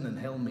mountain and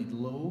hill made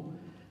low.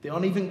 The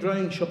uneven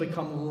ground shall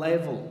become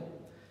level,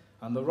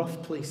 and the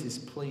rough places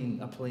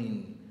a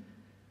plain.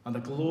 And the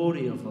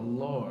glory of the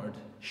Lord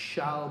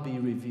shall be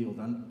revealed,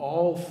 and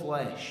all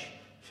flesh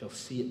shall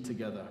see it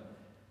together,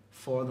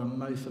 for the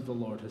mouth of the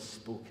Lord has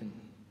spoken.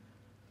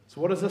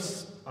 So what is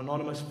this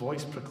anonymous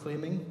voice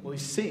proclaiming? Well,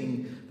 he's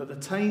saying that the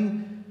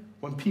time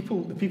when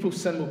the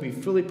people's sin will be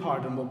fully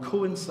pardoned will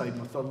coincide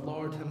with the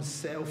Lord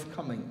himself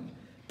coming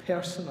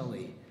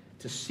personally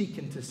to seek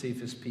and to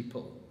save his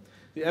people.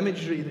 The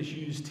imagery that's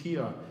used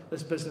here,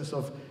 this business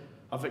of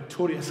a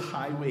victorious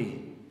highway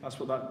That's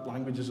what that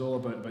language is all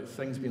about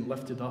things being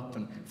lifted up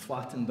and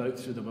flattened out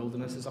through the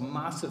wilderness. It's a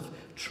massive,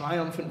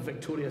 triumphant,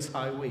 victorious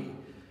highway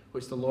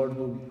which the Lord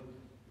will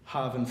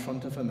have in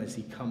front of him as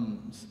he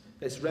comes.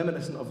 It's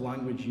reminiscent of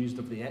language used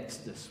of the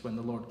Exodus when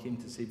the Lord came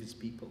to save his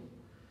people.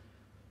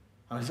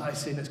 And as I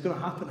say, it's going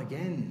to happen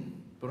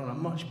again, but on a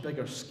much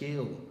bigger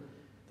scale.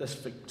 This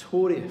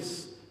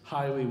victorious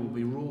highway will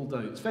be rolled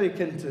out. It's very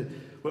akin to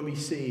when we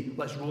say,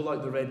 let's roll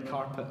out the red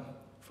carpet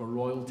for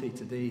royalty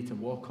today to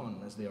walk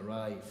on as they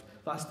arrive.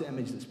 That's the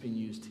image that's been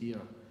used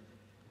here.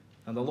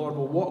 And the Lord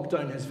will walk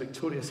down his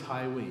victorious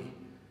highway,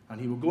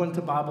 and he will go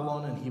into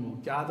Babylon, and he will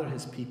gather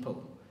his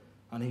people,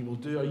 and he will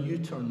do a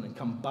U-turn and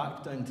come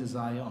back down to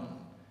Zion,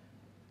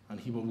 and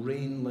he will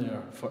reign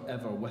there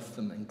forever with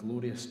them in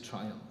glorious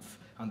triumph.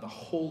 And the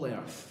whole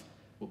earth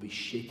will be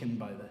shaken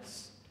by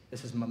this.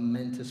 This is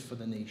momentous for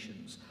the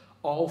nations.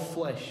 All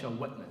flesh shall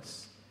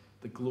witness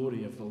the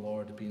glory of the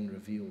Lord being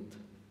revealed.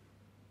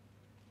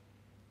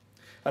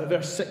 And in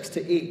verse 6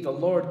 to 8, the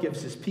Lord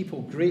gives his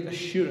people great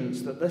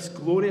assurance that this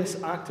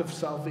glorious act of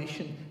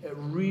salvation, it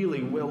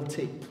really will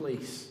take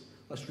place.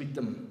 Let's read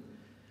them.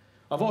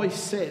 A voice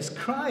says,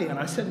 "Cry." And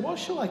I said, "What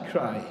shall I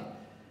cry?"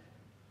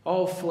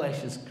 "All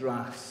flesh is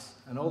grass,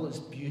 and all its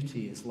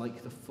beauty is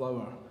like the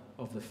flower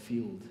of the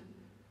field.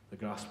 The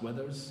grass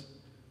withers,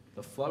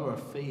 the flower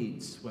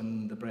fades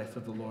when the breath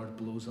of the Lord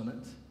blows on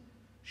it.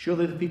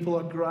 Surely the people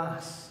are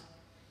grass.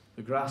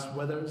 The grass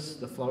withers,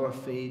 the flower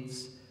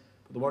fades,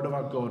 but the word of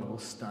our God will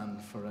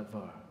stand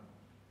forever."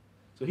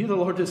 So here the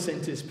Lord is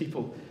saying to his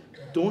people,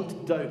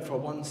 don't doubt for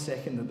 1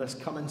 second that this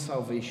coming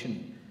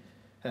salvation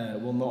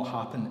will not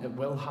happen. It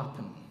will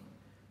happen,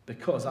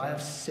 because I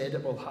have said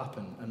it will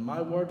happen. And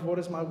my word, what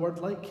is my word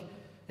like?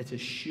 It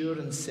is sure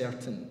and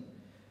certain.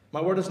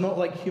 My word is not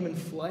like human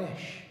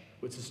flesh,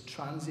 which is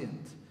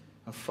transient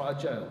and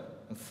fragile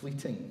and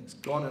fleeting. It's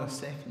gone in a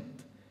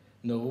second.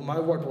 No, my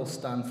word will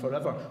stand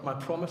forever. My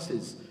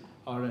promises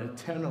are an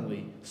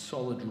eternally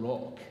solid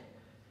rock.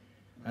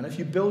 And if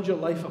you build your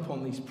life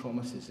upon these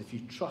promises, if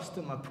you trust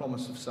in my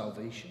promise of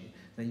salvation,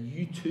 then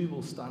you too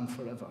will stand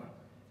forever.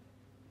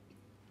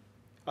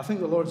 I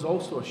think the Lord's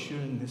also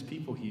assuring his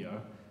people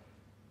here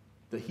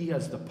that he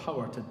has the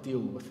power to deal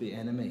with the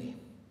enemy.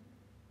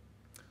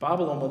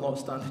 Babylon will not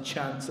stand a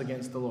chance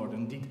against the Lord.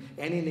 Indeed,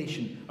 any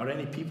nation or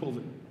any people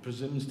that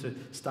presumes to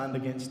stand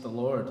against the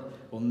Lord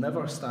will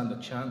never stand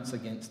a chance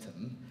against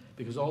him,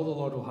 because all the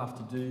Lord will have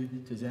to do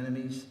to his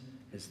enemies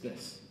is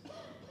this.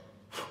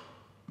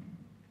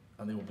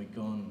 And they will be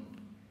gone.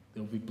 They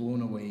will be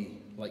blown away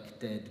like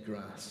dead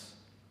grass.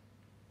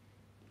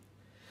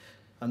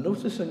 And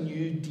notice a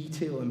new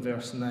detail in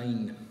verse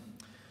 9.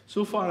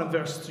 So far in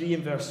verse 3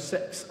 and verse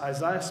 6,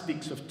 Isaiah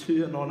speaks of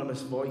two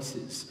anonymous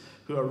voices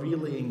who are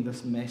relaying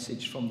this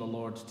message from the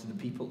Lord to the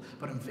people.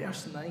 But in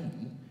verse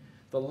 9,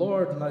 the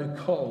Lord now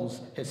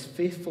calls his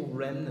faithful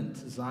remnant,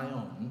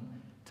 Zion,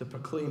 to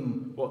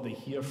proclaim what they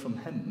hear from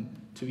him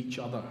to each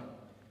other.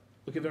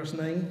 Look at verse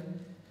 9.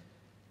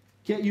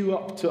 "Get you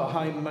up to a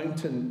high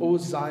mountain, O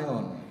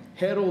Zion,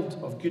 herald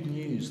of good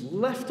news.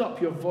 Lift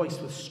up your voice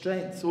with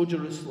strength, O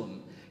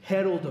Jerusalem,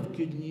 herald of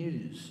good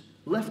news.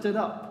 Lift it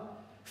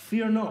up.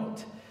 Fear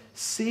not.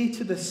 Say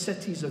to the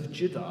cities of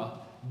Judah,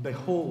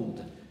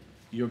 behold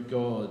your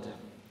God."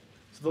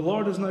 So the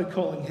Lord is now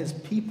calling his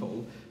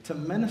people to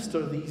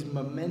minister these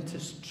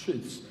momentous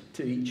truths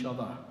to each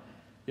other.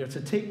 They're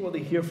to take what they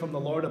hear from the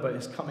Lord about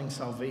his coming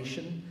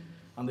salvation,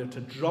 and they're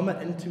to drum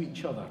it into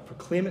each other,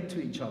 proclaim it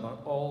to each other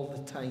all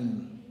the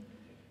time.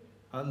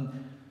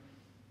 And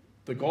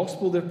the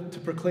gospel, to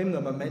proclaim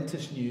the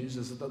momentous news,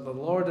 is that the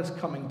Lord is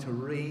coming to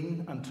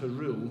reign and to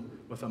rule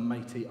with a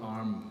mighty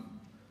arm.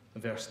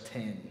 Verse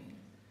 10.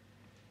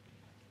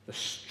 The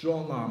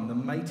strong arm, the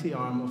mighty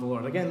arm of the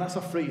Lord. Again, that's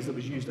a phrase that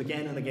was used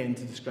again and again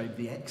to describe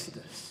the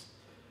Exodus,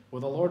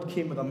 where the Lord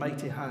came with a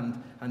mighty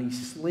hand and he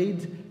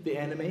slayed the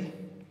enemy,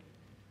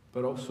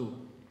 but also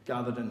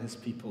gathered in his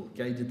people,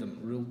 guided them,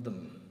 ruled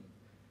them.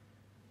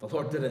 The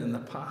Lord did it in the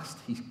past.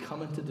 He's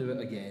coming to do it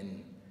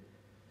again.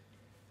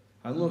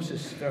 And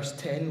notice verse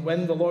 10,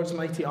 when the Lord's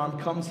mighty arm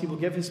comes, he will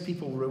give his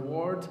people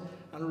reward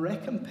and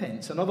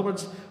recompense. In other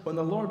words, when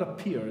the Lord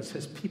appears,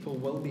 his people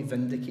will be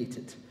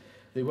vindicated.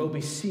 They will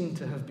be seen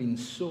to have been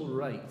so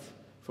right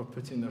for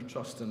putting their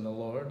trust in the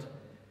Lord,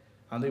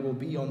 and they will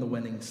be on the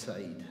winning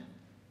side.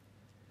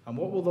 And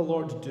what will the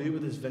Lord do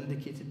with his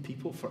vindicated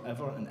people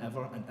forever and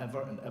ever and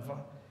ever and ever?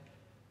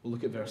 We'll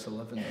look at verse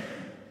 11.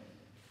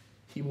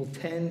 He will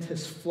tend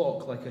his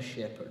flock like a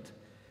shepherd.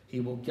 He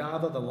will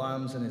gather the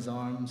lambs in his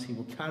arms. He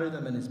will carry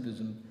them in his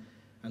bosom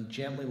and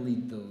gently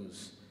lead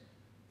those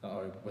that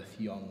are with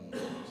young.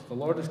 So the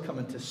Lord is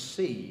coming to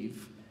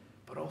save,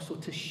 but also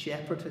to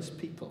shepherd his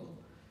people.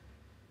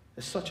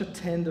 It's such a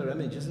tender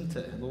image, isn't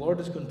it? The Lord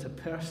is going to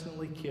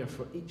personally care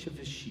for each of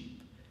his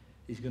sheep.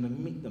 He's going to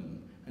meet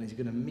them, and he's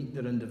going to meet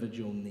their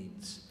individual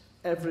needs.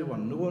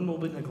 Everyone, no one will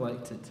be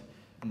neglected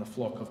in the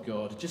flock of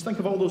God. Just think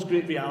of all those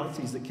great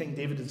realities that King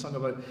David had sung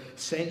about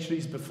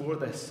centuries before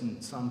this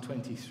in Psalm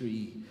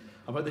 23.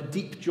 about the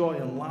deep joy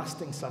and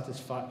lasting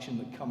satisfaction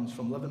that comes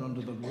from living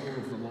under the rule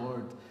of the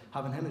Lord,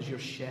 having him as your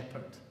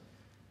shepherd.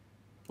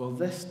 Well,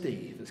 this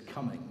day that's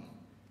coming,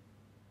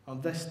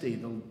 on this day,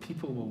 the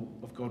people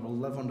of God will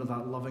live under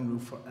that loving rule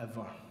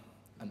forever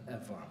and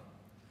ever.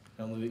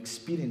 And will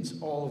experience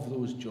all of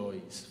those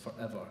joys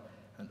forever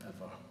and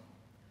ever.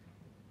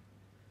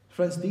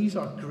 Friends, these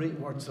are great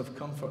words of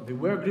comfort. They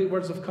were great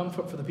words of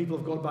comfort for the people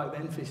of God back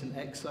then facing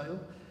exile.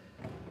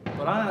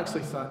 But I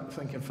actually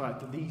think, in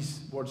fact, that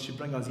these words should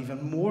bring us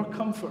even more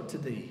comfort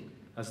today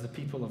as the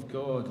people of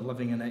God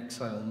living in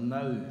exile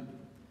now.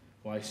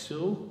 Why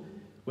so?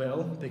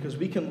 Well, because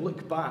we can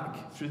look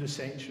back through the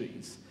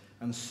centuries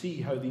and see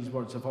how these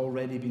words have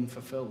already been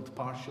fulfilled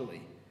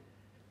partially.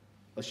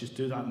 Let's just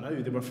do that now.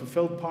 They were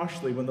fulfilled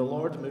partially when the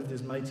Lord moved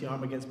his mighty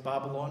arm against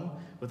Babylon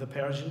with the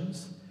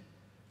Persians.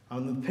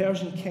 And the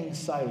Persian king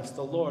Cyrus,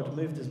 the Lord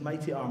moved his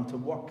mighty arm to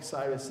work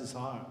Cyrus's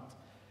heart.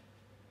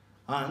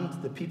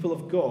 And the people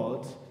of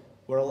God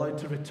were allowed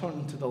to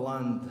return to the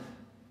land,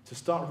 to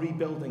start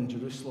rebuilding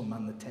Jerusalem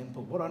and the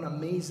temple. What an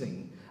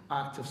amazing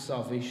act of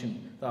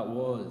salvation that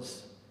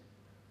was.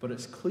 But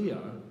it's clear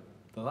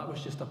that that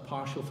was just a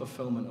partial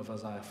fulfillment of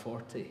Isaiah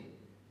 40.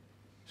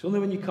 It's only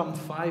when you come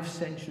 5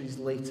 centuries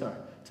later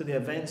to the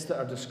events that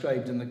are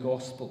described in the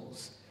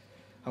Gospels,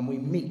 and we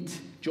meet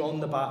John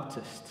the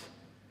Baptist,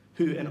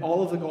 who in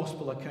all of the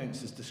Gospel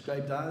accounts is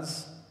described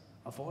as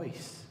a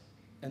voice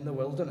in the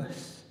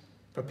wilderness,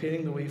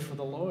 preparing the way for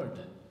the Lord.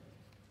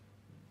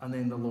 And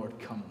then the Lord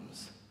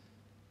comes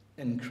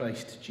in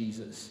Christ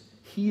Jesus.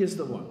 He is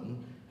the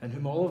one in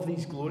whom all of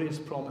these glorious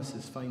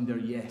promises find their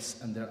yes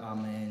and their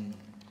amen.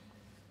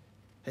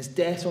 His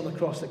death on the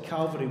cross at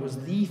Calvary was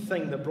the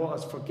thing that brought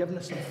us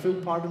forgiveness and full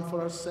pardon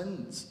for our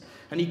sins.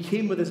 And he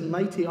came with his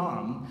mighty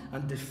arm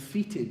and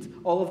defeated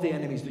all of the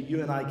enemies that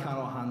you and I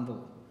cannot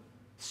handle.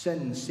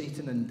 Sin,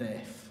 Satan, and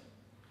death.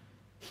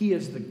 He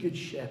is the good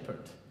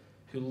shepherd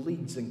who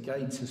leads and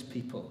guides his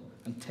people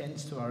and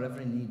tends to our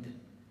every need.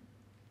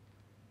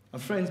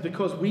 And friends,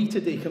 because we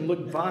today can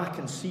look back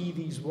and see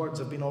these words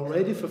have been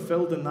already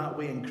fulfilled in that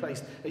way in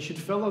Christ, it should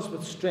fill us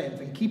with strength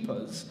and keep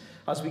us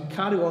as we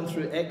carry on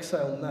through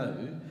exile now,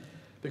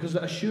 because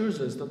it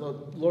assures us that the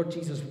Lord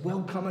Jesus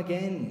will come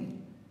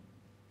again.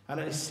 And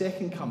at his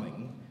second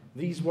coming,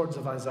 these words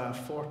of Isaiah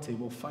 40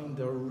 will find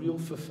their real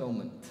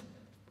fulfillment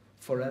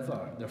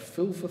forever, their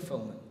full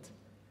fulfillment.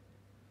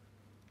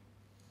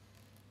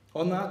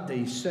 On that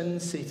day, sin,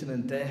 Satan,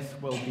 and death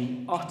will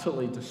be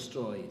utterly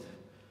destroyed.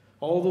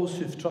 All those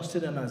who've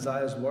trusted in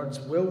Isaiah's words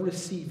will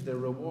receive their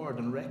reward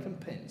and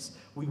recompense.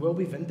 We will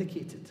be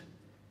vindicated.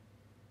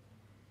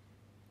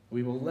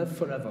 We will live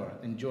forever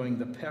enjoying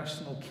the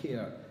personal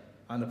care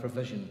and the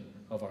provision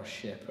of our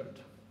shepherd.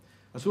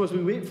 And so as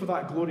we wait for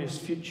that glorious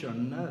future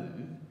now,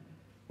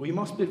 we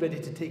must be ready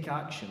to take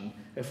action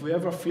if we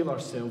ever feel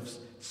ourselves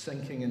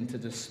sinking into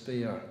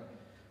despair.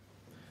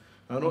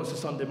 I know it's a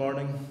Sunday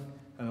morning,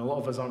 and a lot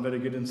of us aren't very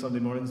good in Sunday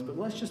mornings, but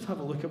let's just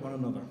have a look at one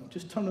another.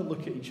 Just turn and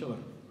look at each other.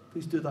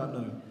 Please do that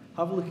now.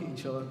 Have a look at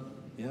each other.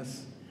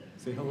 Yes.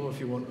 Say hello if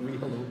you want. A wee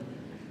hello.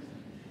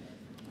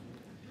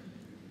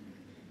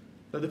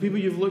 Now, the people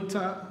you've looked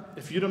at,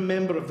 if you're a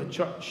member of the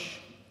church,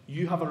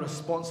 you have a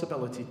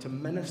responsibility to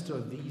minister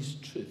these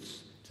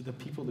truths to the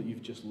people that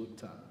you've just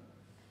looked at,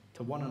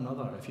 to one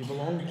another. If you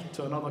belong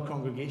to another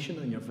congregation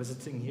and you're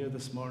visiting here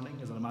this morning,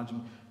 as I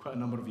imagine quite a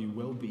number of you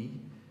will be,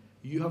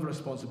 you have a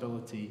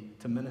responsibility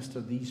to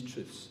minister these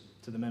truths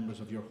to the members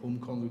of your home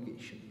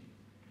congregation.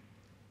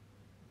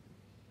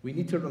 We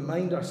need to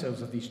remind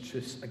ourselves of these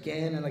truths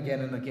again and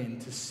again and again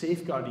to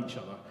safeguard each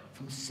other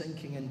from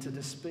sinking into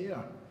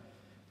despair.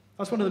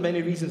 That's one of the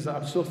many reasons that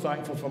I'm so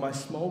thankful for my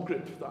small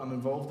group that I'm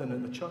involved in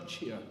at the church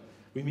here.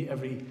 We meet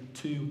every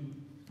 2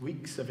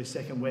 weeks, every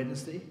second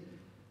Wednesday.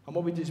 And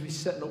what we do is we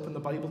sit and open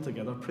the Bible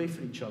together, pray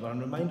for each other, and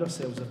remind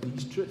ourselves of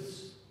these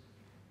truths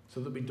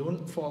so that we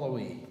don't fall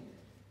away.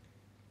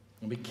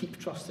 And we keep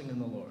trusting in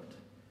the Lord.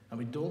 And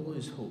we don't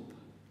lose hope.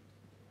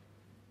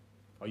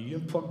 Are you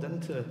plugged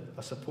into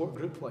a support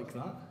group like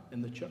that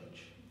in the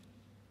church?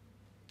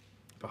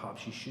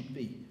 Perhaps you should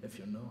be if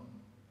you're not.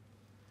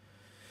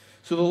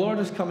 So the Lord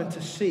is coming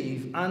to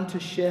save and to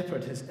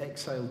shepherd his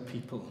exiled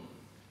people.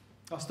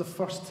 That's the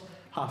first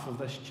half of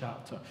this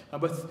chapter.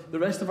 And with the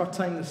rest of our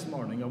time this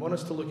morning, I want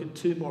us to look at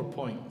 2 more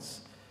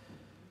points.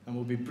 And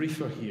we'll be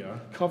briefer here,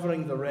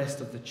 covering the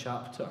rest of the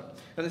chapter.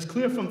 And it's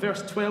clear from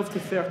verse 12 to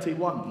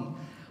 31,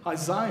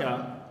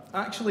 Isaiah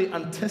actually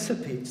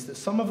anticipates that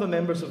some of the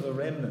members of the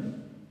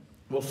remnant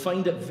will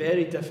find it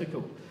very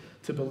difficult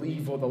to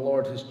believe what the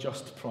Lord has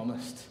just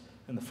promised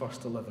in the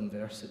first 11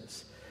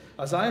 verses.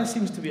 Isaiah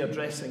seems to be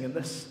addressing in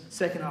this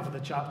second half of the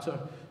chapter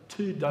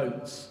 2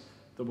 doubts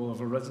that will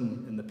have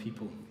arisen in the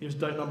people. Here's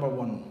doubt number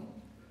 1.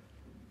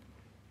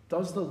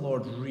 Does the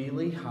Lord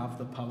really have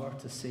the power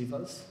to save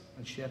us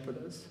and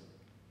shepherd us?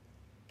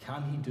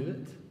 Can he do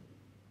it?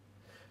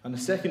 And the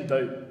second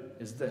doubt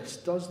is this: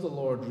 does the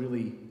Lord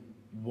really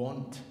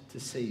want to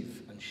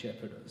save and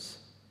shepherd us?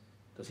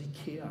 Does he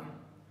care?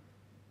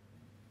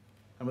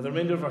 And with the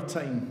remainder of our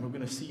time, we're going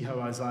to see how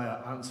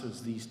Isaiah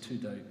answers these two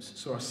doubts.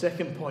 So our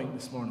second point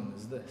this morning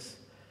is this: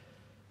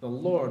 the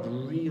Lord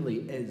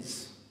really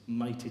is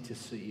mighty to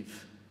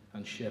save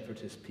and shepherd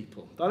his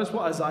people. That is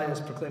what Isaiah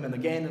is proclaiming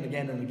again and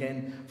again and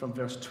again from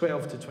verse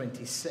 12 to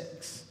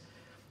 26.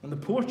 And the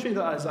poetry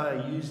that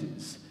Isaiah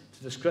uses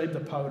to describe the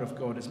power of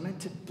God is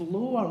meant to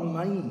blow our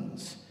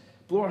minds,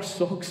 blow our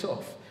socks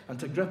off, and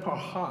to grip our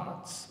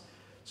hearts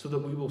so that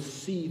we will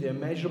see the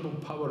immeasurable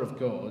power of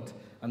God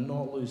and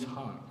not lose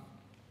heart.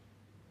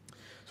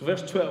 So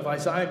verse 12,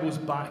 Isaiah goes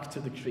back to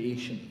the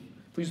creation.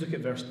 Please look at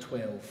verse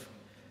 12.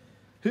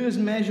 Who has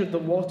measured the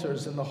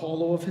waters in the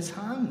hollow of his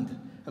hand,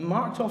 and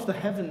marked off the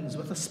heavens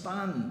with a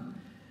span,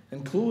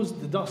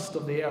 enclosed the dust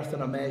of the earth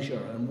in a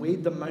measure, and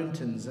weighed the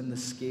mountains in the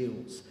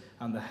scales,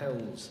 and the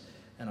hills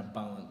in a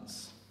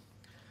balance?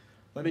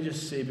 Let me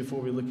just say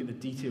before we look at the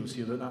details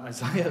here that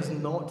Isaiah is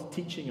not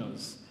teaching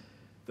us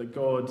that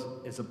God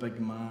is a big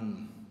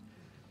man.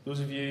 Those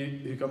of you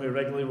who come here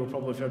regularly will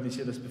probably have heard me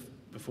say this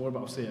before, but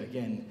I'll say it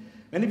again.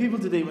 Many people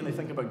today, when they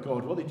think about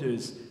God, what they do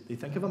is they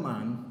think of a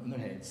man in their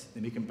heads.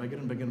 They make him bigger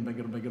and bigger and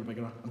bigger and bigger and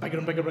bigger and bigger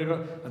and bigger and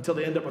bigger until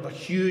they end up with a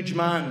huge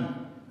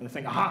man. And they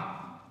think,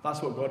 aha,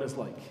 that's what God is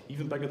like.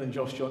 Even bigger than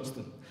Josh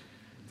Johnston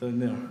down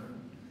there.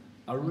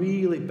 A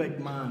really big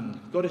man.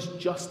 God is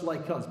just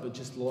like us, but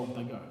just a lot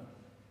bigger.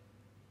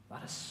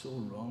 That is so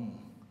wrong.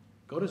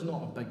 God is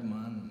not a big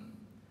man.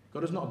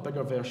 God is not a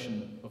bigger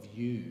version of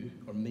you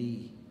or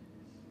me.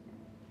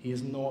 He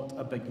is not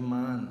a big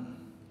man.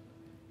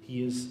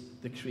 He is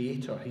the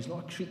creator. He's not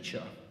a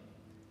creature.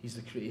 He's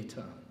the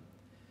creator.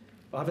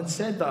 But having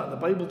said that, the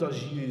Bible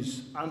does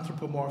use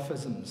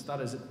anthropomorphisms. That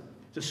is, it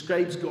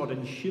describes God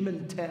in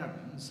human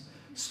terms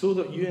so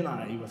that you and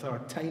I, with our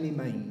tiny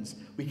minds,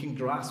 we can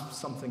grasp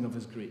something of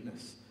his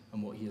greatness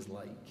and what he is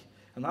like.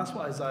 And that's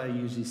what Isaiah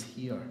uses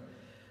here.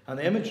 And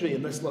the imagery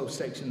in this little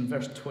section in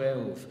verse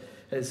 12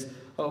 is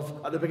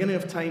of, at the beginning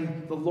of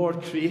time, the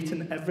Lord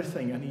creating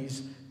everything, and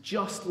he's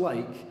just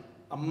like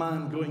a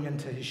man going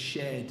into his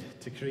shed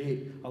to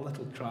create a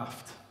little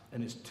craft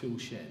in his tool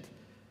shed.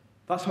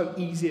 That's how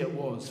easy it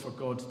was for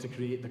God to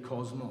create the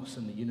cosmos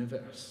and the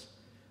universe.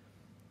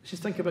 Let's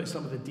just think about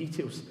some of the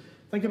details.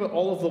 Think about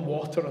all of the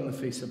water on the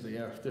face of the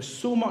earth. There's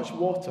so much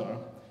water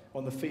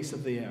on the face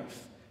of the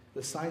earth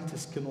that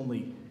scientists can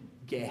only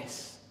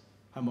guess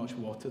how much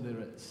water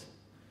there is.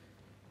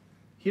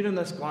 Here in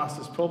this glass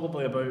is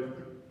probably about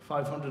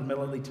 500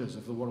 millilitres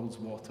of the world's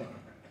water.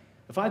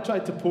 If I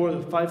tried to pour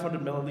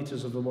 500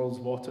 millilitres of the world's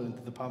water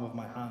into the palm of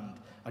my hand,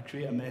 I'd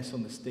create a mess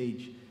on the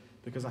stage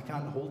because I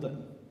can't hold it.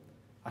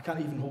 I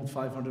can't even hold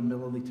 500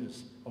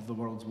 millilitres of the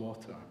world's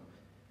water.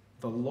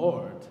 The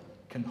Lord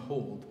can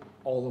hold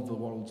all of the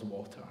world's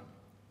water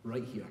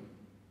right here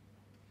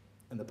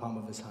in the palm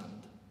of his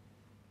hand.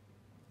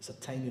 It's a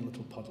tiny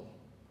little puddle.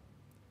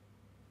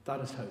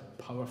 That is how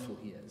powerful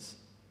he is,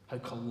 how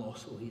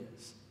colossal he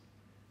is.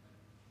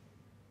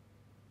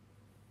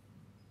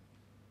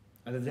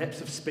 And the depths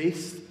of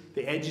space,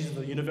 the edges of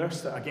the universe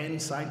that, again,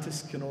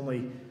 scientists can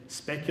only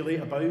speculate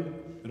about.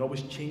 They're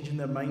always changing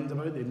their mind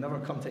about. They've never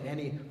come to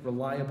any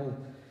reliable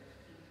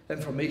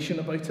information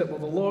about it. Well,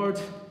 the Lord,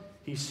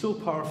 he's so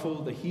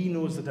powerful that he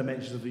knows the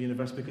dimensions of the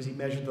universe because he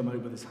measured them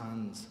out with his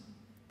hands.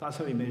 That's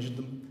how he measured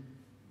them.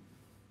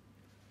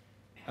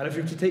 And if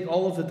you were to take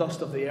all of the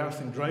dust of the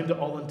earth and ground it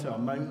all into a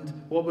mound,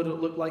 what would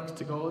it look like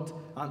to God?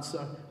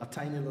 Answer, a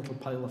tiny little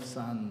pile of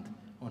sand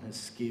on his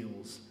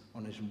scales,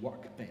 on his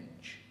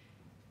workbench.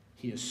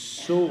 He is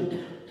so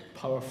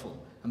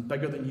powerful and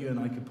bigger than you and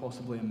I could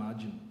possibly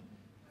imagine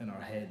in our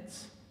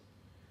heads.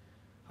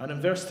 And in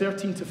verse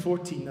 13 to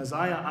 14,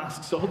 Isaiah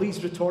asks all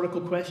these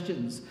rhetorical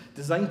questions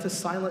designed to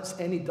silence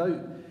any doubt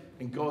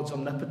in God's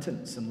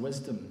omnipotence and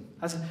wisdom.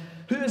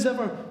 Who has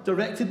ever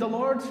directed the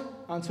Lord?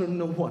 Answer,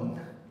 no one.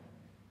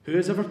 Who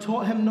has ever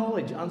taught him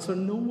knowledge? Answer,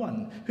 no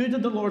one. Who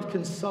did the Lord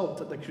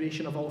consult at the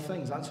creation of all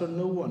things? Answer,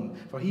 no one,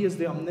 for he is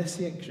the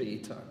omniscient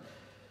creator.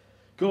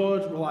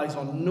 God relies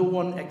on no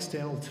one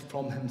external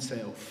from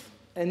himself.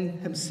 In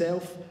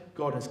himself,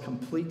 God is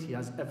complete. He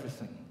has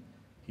everything.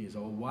 He is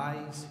all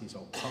wise. He's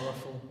all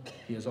powerful.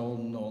 He has all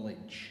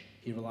knowledge.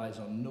 He relies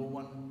on no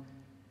one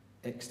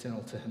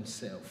external to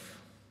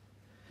himself.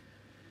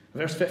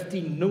 Verse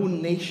 15, no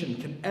nation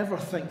can ever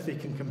think they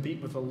can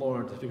compete with the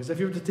Lord. Because if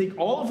you were to take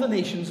all of the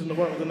nations in the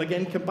world and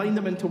again combine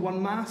them into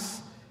one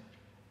mass,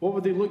 what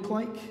would they look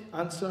like?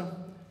 Answer,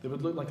 they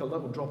would look like a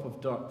little drop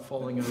of dirt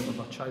falling out of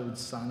a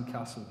child's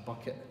sandcastle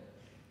bucket.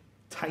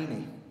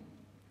 Tiny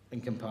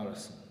in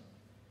comparison.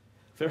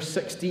 Verse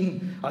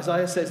 16,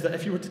 Isaiah says that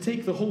if you were to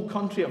take the whole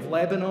country of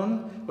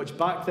Lebanon, which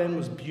back then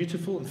was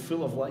beautiful and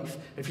full of life,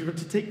 if you were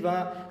to take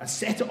that and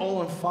set it all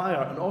on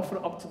fire and offer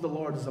it up to the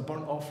Lord as a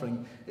burnt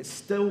offering, it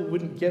still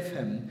wouldn't give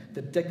him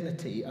the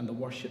dignity and the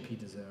worship he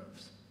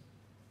deserves.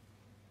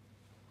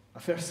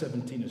 Verse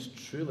 17 is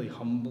truly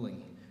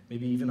humbling,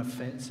 maybe even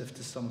offensive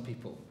to some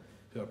people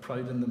who are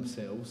proud in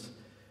themselves,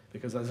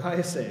 because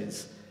Isaiah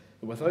says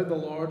that without the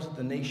Lord,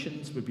 the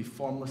nations would be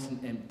formless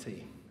and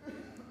empty.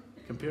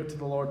 Compared to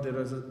the Lord,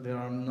 there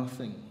are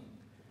nothing.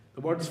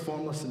 The words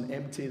formless and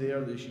empty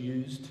there that's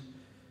used,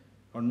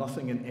 or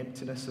nothing and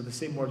emptiness, are the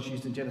same words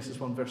used in Genesis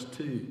 1 verse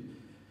 2,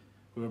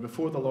 where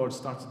before the Lord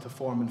started to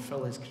form and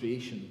fill his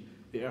creation,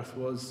 the earth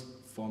was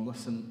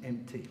formless and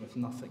empty with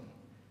nothing.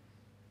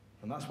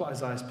 And that's what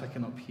Isaiah's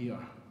picking up here.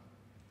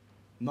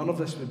 None of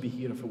this would be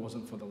here if it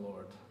wasn't for the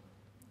Lord.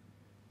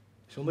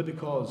 It's only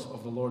because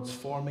of the Lord's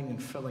forming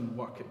and filling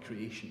work at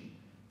creation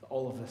that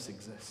all of this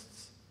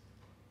exists.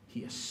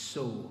 He is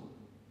so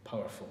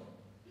powerful.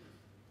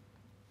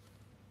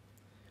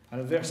 And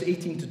in verse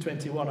 18 to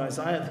 21,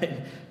 Isaiah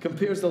then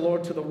compares the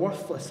Lord to the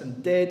worthless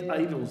and dead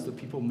idols that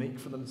people make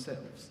for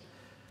themselves.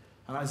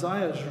 And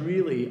Isaiah is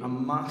really a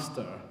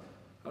master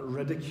at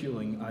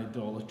ridiculing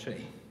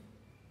idolatry.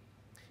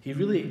 He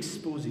really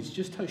exposes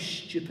just how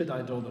stupid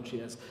idolatry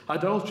is.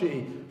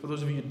 Idolatry, for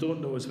those of you who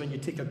don't know, is when you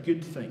take a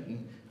good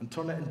thing and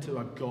turn it into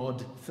a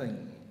God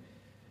thing.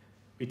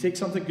 We take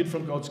something good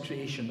from God's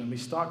creation and we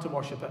start to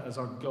worship it as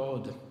our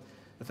God,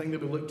 the thing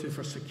that we look to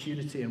for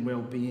security and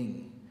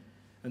well-being.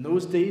 In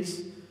those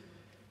days,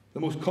 the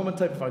most common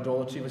type of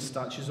idolatry was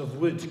statues of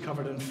wood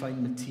covered in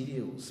fine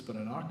materials. But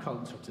in our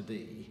culture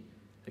today,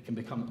 it can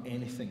become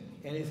anything.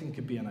 Anything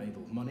could be an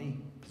idol. Money,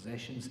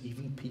 possessions,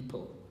 even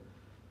people.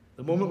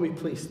 The moment we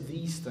place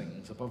these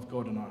things above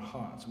God in our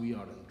hearts, we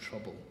are in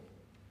trouble.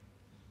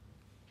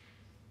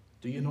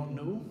 Do you not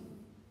know?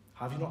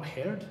 Have you not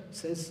heard?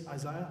 Says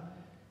Isaiah.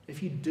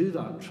 If you do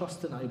that,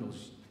 trust in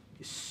idols.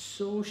 You're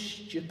so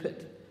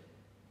stupid.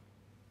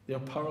 They are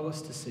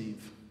powerless to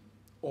save.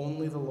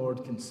 Only the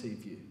Lord can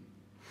save you.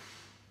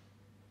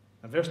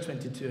 And verse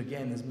 22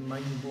 again is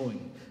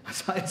mind-blowing.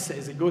 Isaiah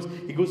says, he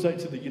goes out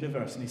to the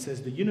universe and he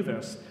says, the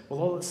universe, with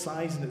all its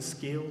size and its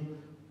scale,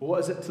 what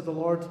is it to the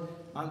Lord?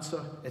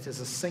 Answer, it is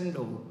a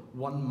single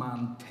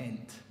one-man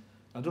tent.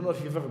 I don't know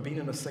if you've ever been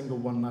in a single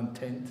one-man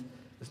tent.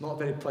 It's not a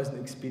very pleasant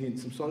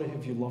experience. I'm sorry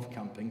if you love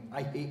camping.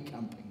 I hate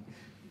camping.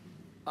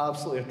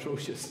 Absolutely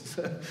atrocious.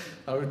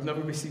 I would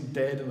never be seen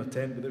dead in a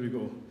tent, but there we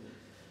go.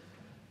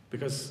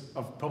 Because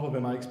of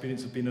probably my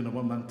experience of being in a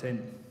one-man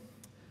tent.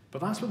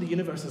 But that's what the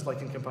universe is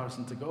like in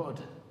comparison to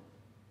God.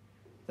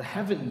 The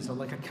heavens are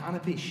like a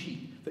canopy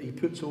sheet that he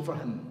puts over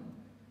him.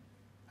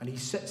 And he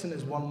sits in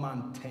his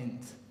one-man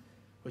tent,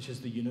 which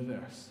is the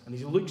universe. And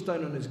as he looks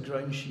down on his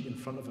ground sheet in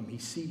front of him, he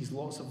sees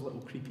lots of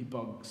little creepy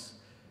bugs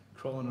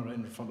crawling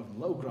around in front of him,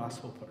 little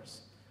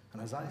grasshoppers.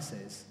 And Isaiah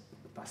says,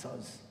 that's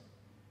us.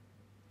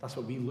 That's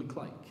what we look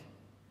like.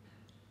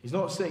 He's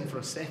not saying for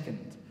a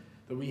second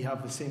that we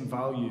have the same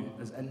value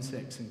as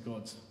insects in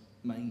God's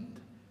mind.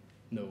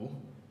 No.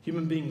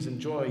 Human beings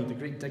enjoy the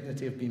great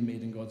dignity of being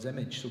made in God's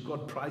image, so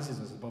God prizes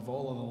us above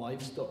all other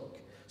livestock.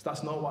 So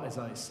that's not what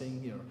Isaiah is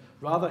saying here.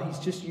 Rather, he's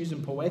just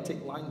using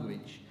poetic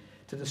language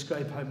to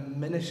describe how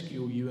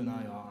minuscule you and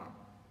I are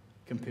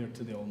compared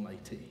to the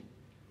Almighty.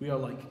 We are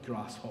like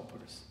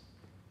grasshoppers.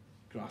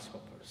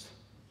 Grasshoppers.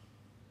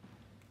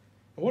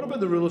 And what about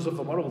the rulers of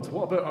the world?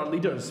 What about our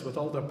leaders with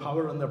all their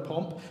power and their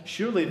pomp?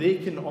 Surely they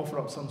can offer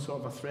up some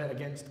sort of a threat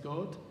against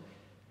God?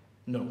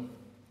 No.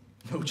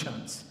 No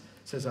chance,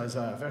 says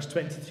Isaiah. Verse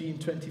 23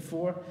 and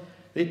 24,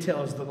 they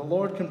tell us that the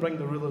Lord can bring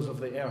the rulers of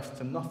the earth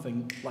to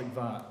nothing like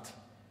that.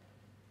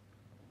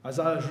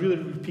 Isaiah is really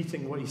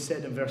repeating what he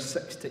said in verse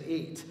 6 to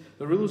 8.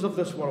 The rulers of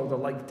this world are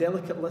like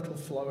delicate little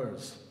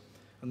flowers,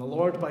 and the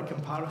Lord, by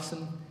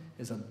comparison,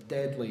 is a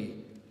deadly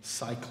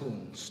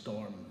cyclone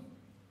storm.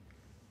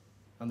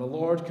 And the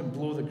Lord can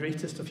blow the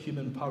greatest of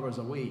human powers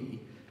away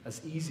as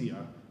easy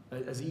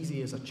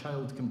as a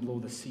child can blow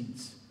the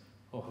seeds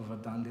off of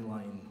a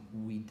dandelion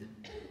weed.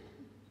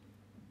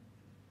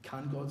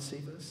 Can God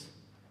save us?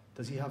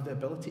 Does he have the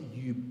ability?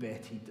 You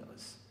bet he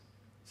does,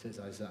 says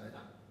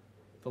Isaiah.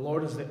 The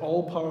Lord is the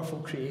all-powerful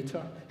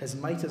creator. His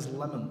might is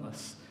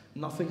limitless.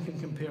 Nothing can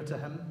compare to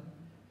him.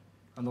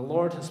 And the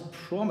Lord has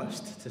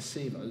promised to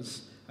save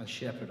us and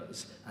shepherd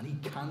us. And he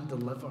can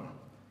deliver.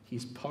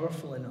 He's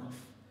powerful enough.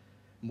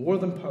 More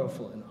than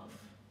powerful enough.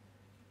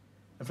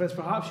 And friends,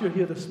 perhaps you're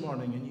here this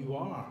morning and you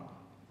are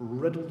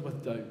riddled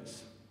with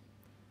doubts.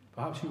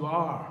 Perhaps you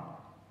are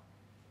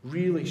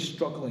really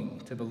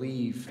struggling to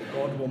believe that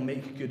God will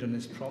make good on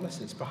his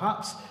promises.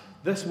 Perhaps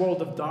this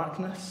world of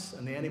darkness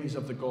and the enemies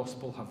of the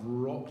gospel have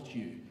rocked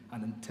you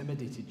and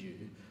intimidated you,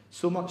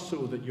 so much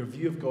so that your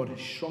view of God has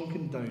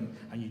shrunken down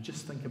and you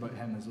just think about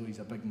him as though he's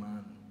a big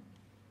man.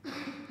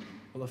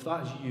 Well, if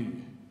that is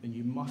you, then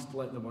you must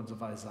let the words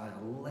of Isaiah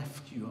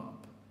lift you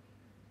up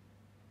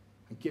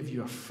and give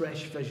you a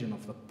fresh vision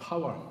of the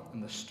power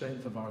and the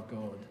strength of our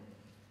God.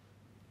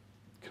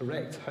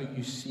 Correct how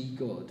you see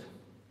God.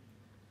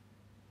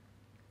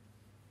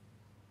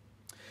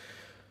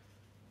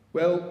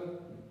 Well,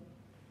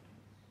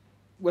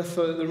 with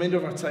the remainder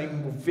of our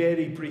time, we'll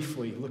very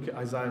briefly look at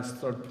Isaiah's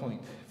third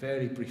point,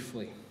 very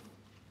briefly.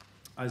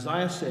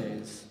 Isaiah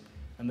says,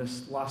 in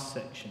this last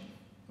section,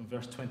 from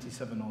verse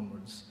 27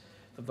 onwards,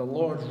 that the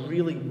Lord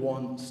really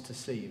wants to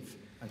save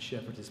and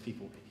shepherd his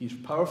people. He's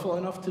powerful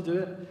enough to do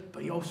it,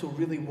 but he also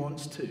really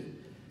wants to.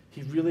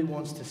 He really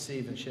wants to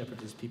save and shepherd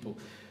his people.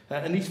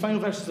 In these final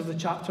verses of the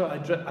chapter,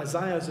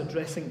 Isaiah is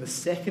addressing the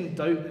second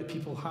doubt that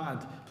people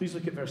had. Please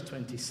look at verse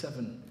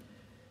 27.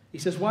 He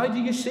says, "Why do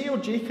you say, O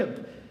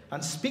Jacob,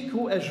 and speak,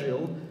 O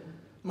Israel,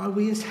 my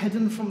way is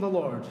hidden from the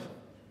Lord,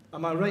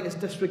 and my right is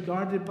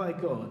disregarded by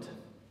God?"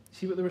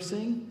 See what they were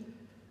saying?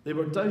 They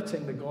were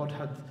doubting that God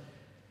had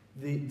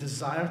the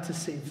desire to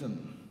save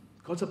them.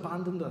 God's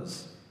abandoned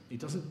us. He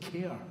doesn't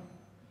care.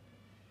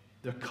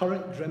 Their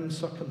current grim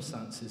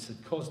circumstances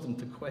had caused them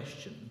to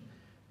question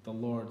the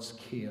Lord's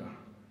care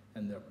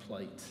in their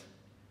plight.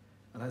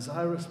 And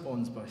Isaiah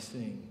responds by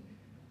saying,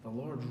 the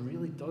Lord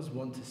really does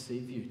want to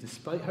save you,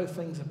 despite how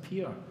things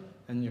appear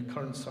in your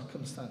current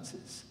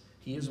circumstances.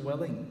 He is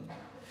willing.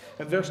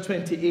 In verse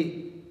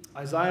 28,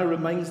 Isaiah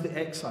reminds the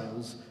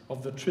exiles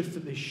of the truth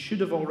that they should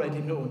have already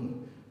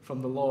known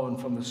from the law and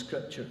from the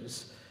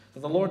scriptures,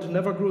 that the Lord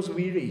never grows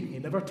weary, he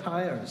never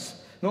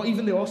tires. Not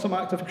even the awesome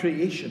act of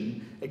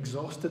creation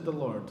exhausted the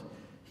Lord.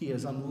 He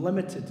has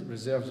unlimited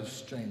reserves of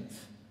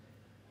strength.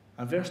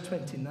 And verse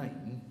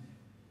 29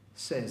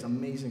 says,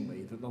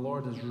 amazingly, that the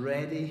Lord is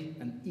ready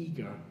and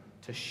eager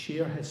to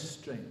share his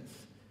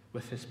strength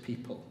with his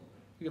people.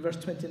 Look at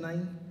verse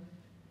 29.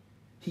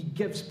 He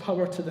gives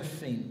power to the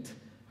faint,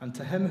 and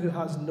to him who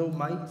has no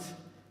might,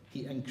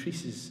 he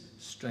increases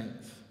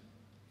strength.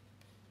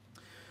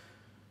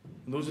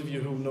 And those of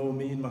you who know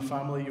me and my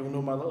family, you'll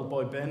know my little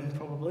boy Ben,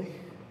 probably.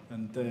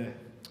 And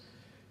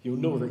you'll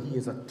know that he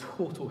is a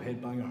total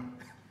headbanger.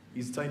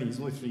 He's tiny, he's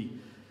only 3,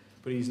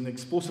 but he's an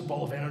explosive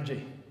ball of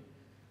energy.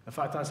 In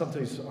fact, I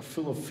sometimes are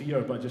full of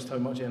fear by just how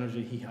much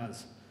energy he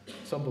has.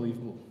 It's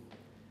unbelievable.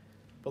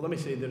 But let me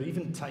say, there are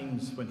even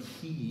times when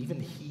even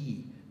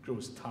he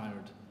grows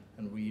tired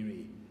and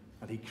weary,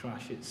 and he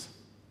crashes.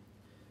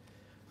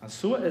 And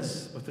so it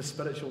is with the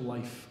spiritual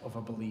life of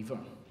a believer.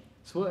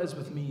 So it is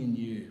with me and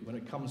you when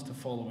it comes to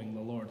following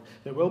the Lord.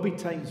 There will be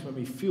times when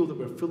we feel that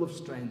we're full of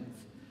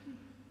strength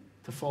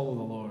to follow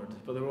the Lord,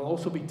 but there will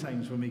also be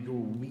times when we grow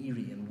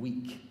weary and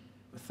weak,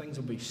 where things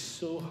will be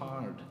so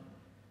hard.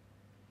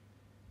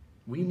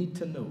 We need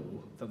to know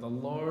that the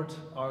Lord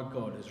our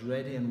God is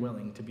ready and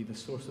willing to be the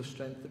source of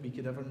strength that we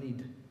could ever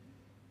need.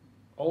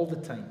 All the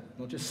time.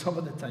 Not just some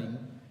of the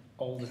time,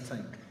 all the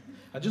time.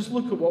 And just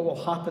look at what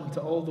will happen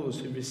to all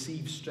those who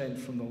receive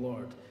strength from the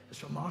Lord.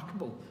 It's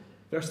remarkable.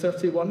 Verse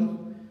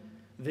 31,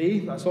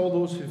 that's all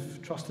those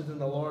who've trusted in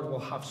the Lord, will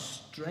have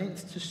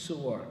strength to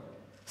soar,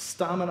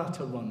 stamina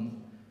to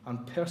run,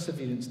 and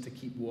perseverance to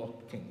keep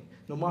walking.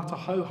 No matter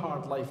how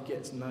hard life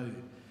gets now,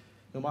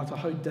 no matter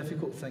how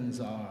difficult things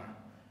are,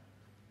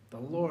 the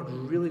Lord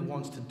really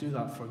wants to do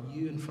that for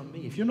you and for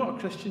me. If you're not a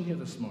Christian here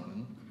this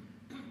morning,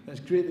 then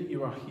it's great that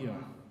you are here.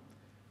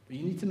 But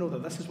you need to know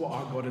that this is what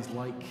our God is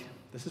like.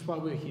 This is why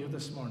we're here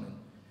this morning.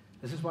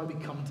 This is why we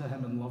come to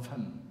him and love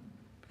him.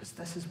 Because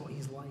this is what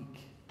he's like.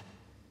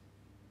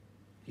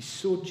 He's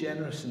so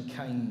generous and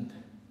kind,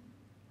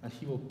 and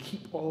he will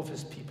keep all of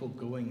his people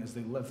going as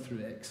they live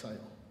through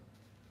exile.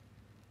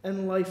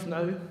 In life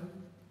now, if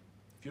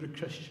you're a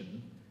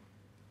Christian,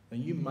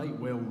 then you might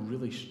well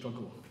really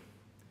struggle.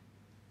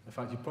 In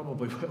fact, you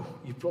probably will.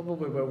 You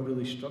probably will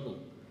really struggle.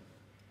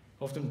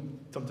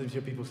 Sometimes you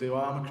hear people say,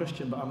 well, I'm a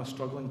Christian, but I'm a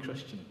struggling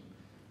Christian.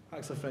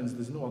 Actually, friends,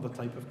 there's no other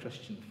type of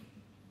Christian.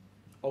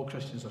 All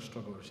Christians are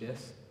strugglers,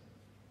 yes?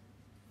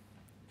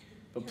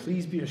 But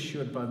please be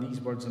assured by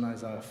these words in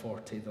Isaiah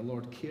 40, the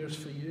Lord cares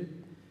for you.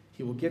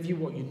 He will give you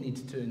what you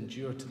need to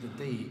endure to the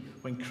day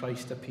when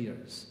Christ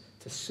appears,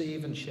 to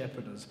save and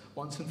shepherd us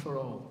once and for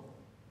all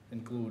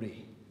in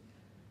glory.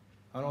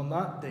 And on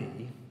that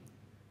day,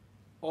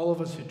 all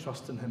of us who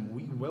trust in him,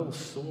 we will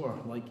soar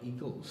like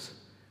eagles.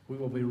 We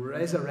will be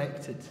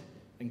resurrected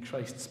in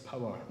Christ's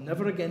power,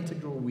 never again to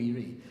grow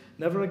weary,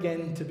 never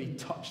again to be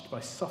touched by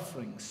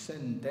suffering,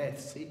 sin, death,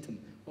 Satan.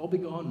 All be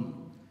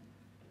gone,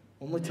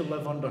 only to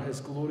live under his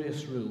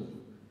glorious rule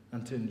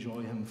and to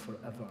enjoy him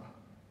forever.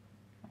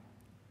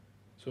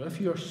 So if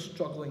you're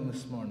struggling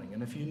this morning,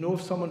 and if you know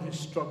of someone who's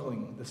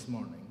struggling this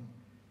morning,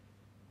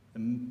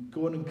 then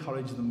go and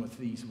encourage them with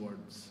these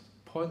words.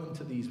 Point them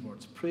to these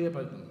words. Pray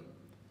about them.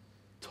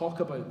 Talk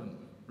about them.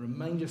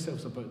 Remind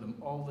yourselves about them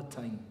all the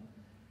time.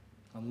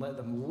 And let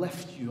them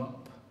lift you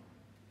up.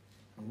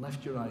 And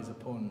lift your eyes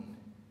upon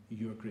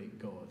your great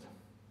God.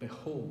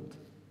 Behold,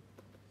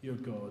 your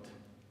God.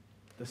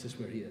 This is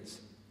where he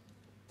is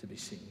to be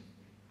seen.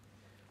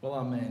 Well,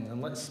 amen.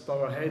 And let's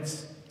bow our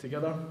heads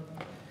together.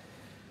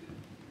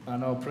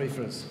 And I'll pray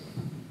for us.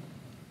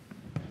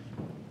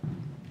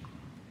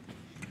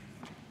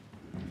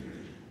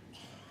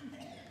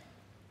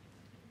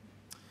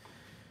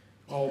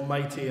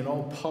 Almighty and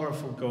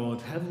all-powerful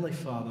God, Heavenly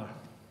Father,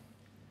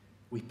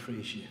 we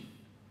praise you.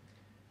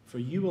 For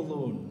you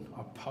alone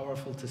are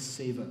powerful to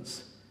save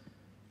us.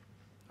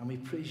 And we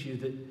praise you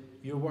that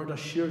your word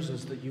assures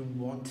us that you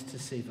want to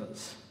save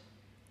us,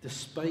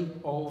 despite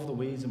all of the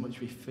ways in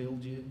which we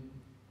failed you,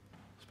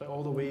 despite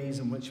all the ways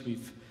in which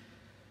we've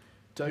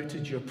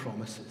doubted your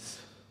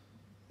promises.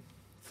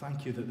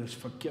 Thank you that there's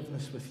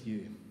forgiveness with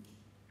you.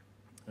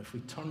 If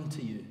we turn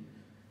to you,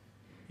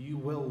 you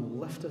will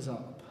lift us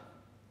up.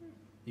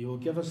 You will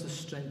give us the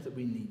strength that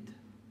we need.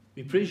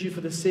 We praise you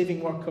for the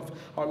saving work of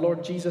our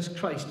Lord Jesus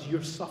Christ,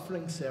 your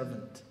suffering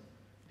servant,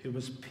 who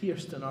was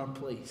pierced in our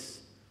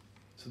place,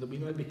 so that we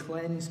might be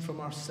cleansed from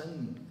our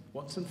sin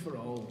once and for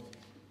all.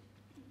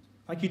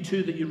 Thank you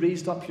too that you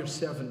raised up your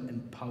servant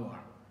in power,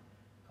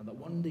 and that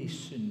one day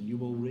soon you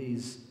will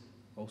raise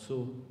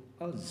also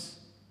us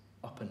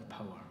up in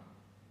power.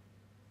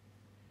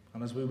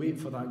 And as we wait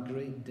for that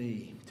great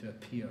day to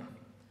appear,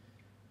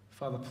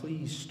 Father,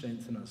 please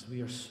strengthen us.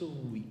 We are so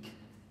weak.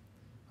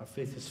 Our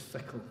faith is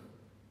fickle.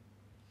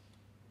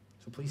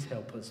 So please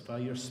help us by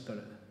your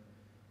Spirit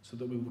so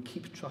that we will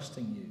keep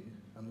trusting you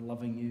and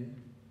loving you.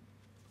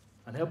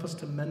 And help us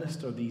to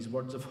minister these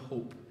words of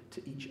hope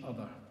to each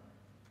other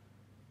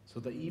so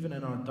that even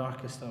in our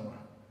darkest hour,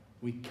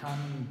 we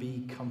can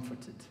be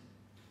comforted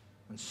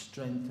and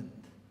strengthened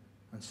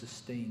and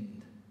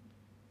sustained.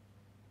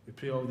 We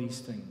pray all these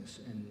things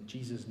in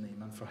Jesus' name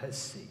and for his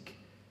sake.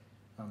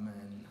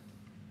 Amen.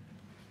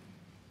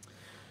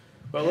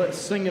 Well, let's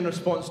sing in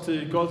response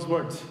to God's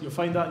word. You'll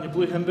find that in your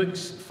blue hymn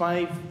books,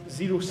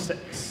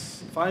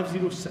 506.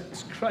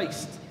 506.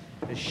 Christ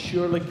is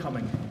surely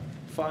coming.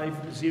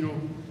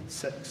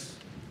 506.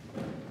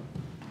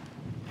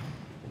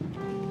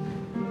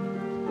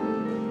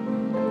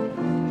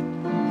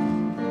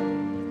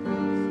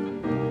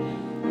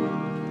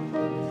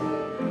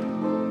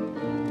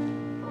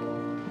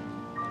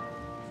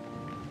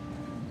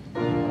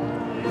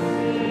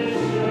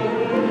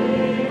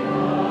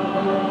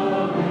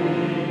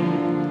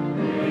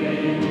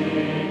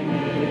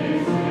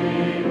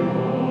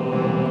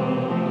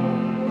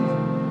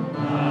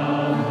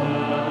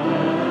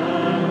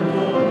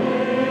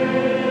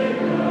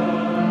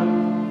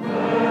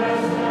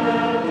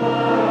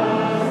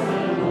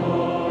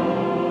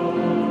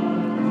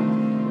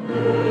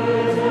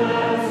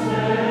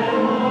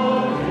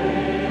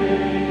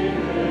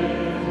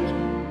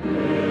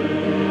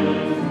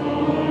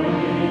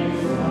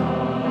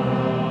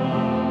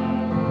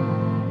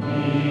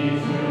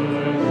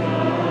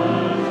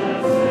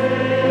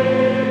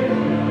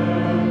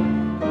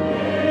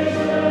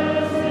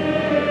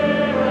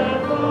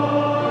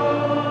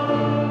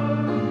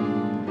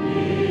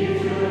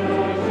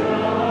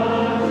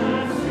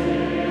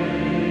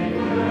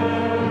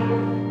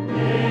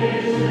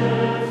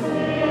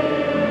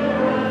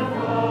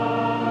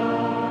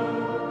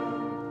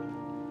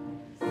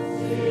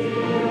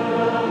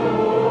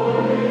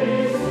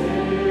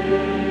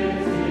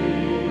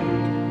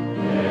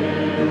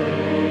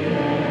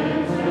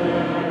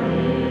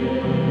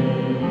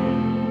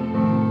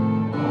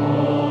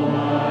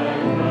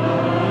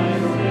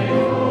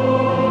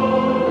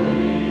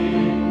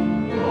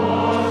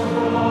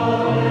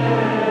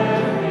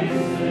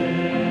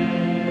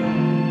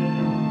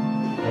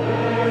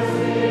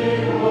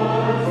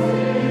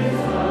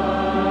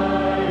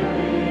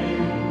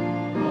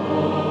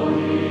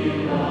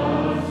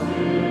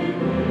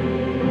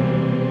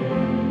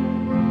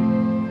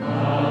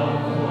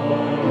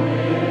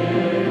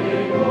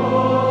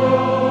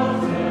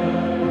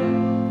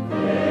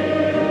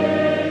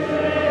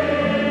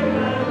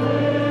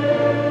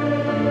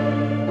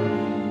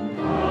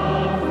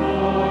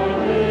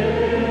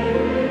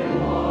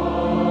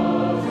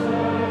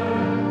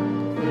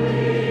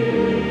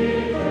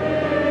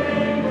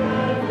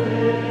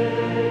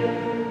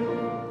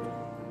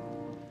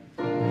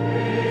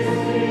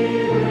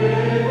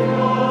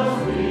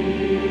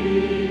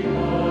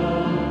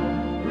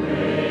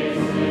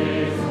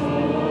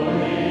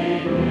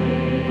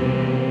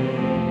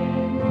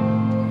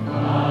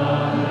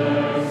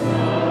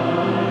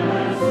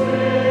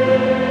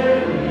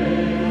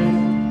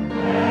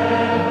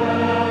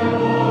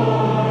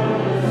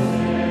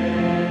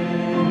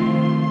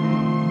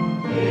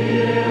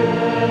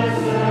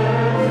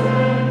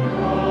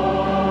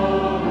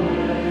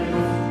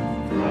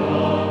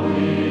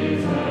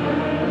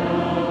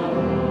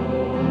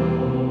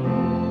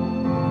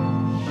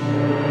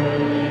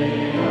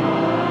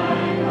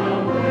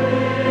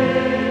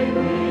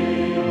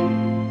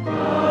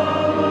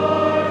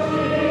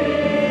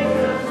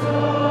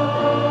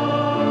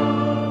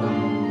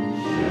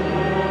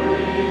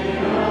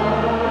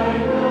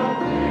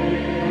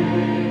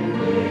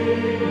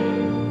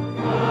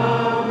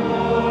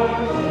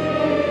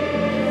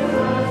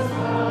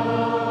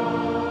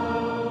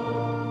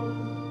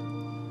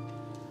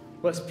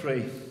 Let's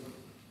pray.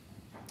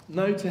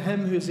 Now to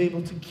him who is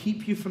able to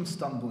keep you from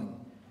stumbling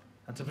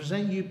and to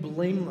present you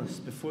blameless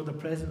before the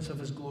presence of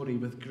his glory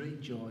with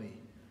great joy,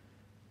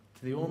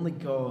 to the only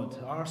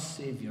God, our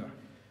Saviour,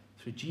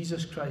 through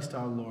Jesus Christ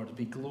our Lord,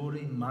 be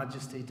glory,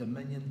 majesty,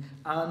 dominion,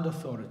 and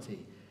authority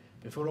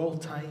before all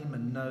time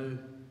and now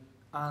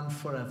and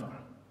forever.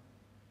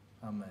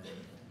 Amen.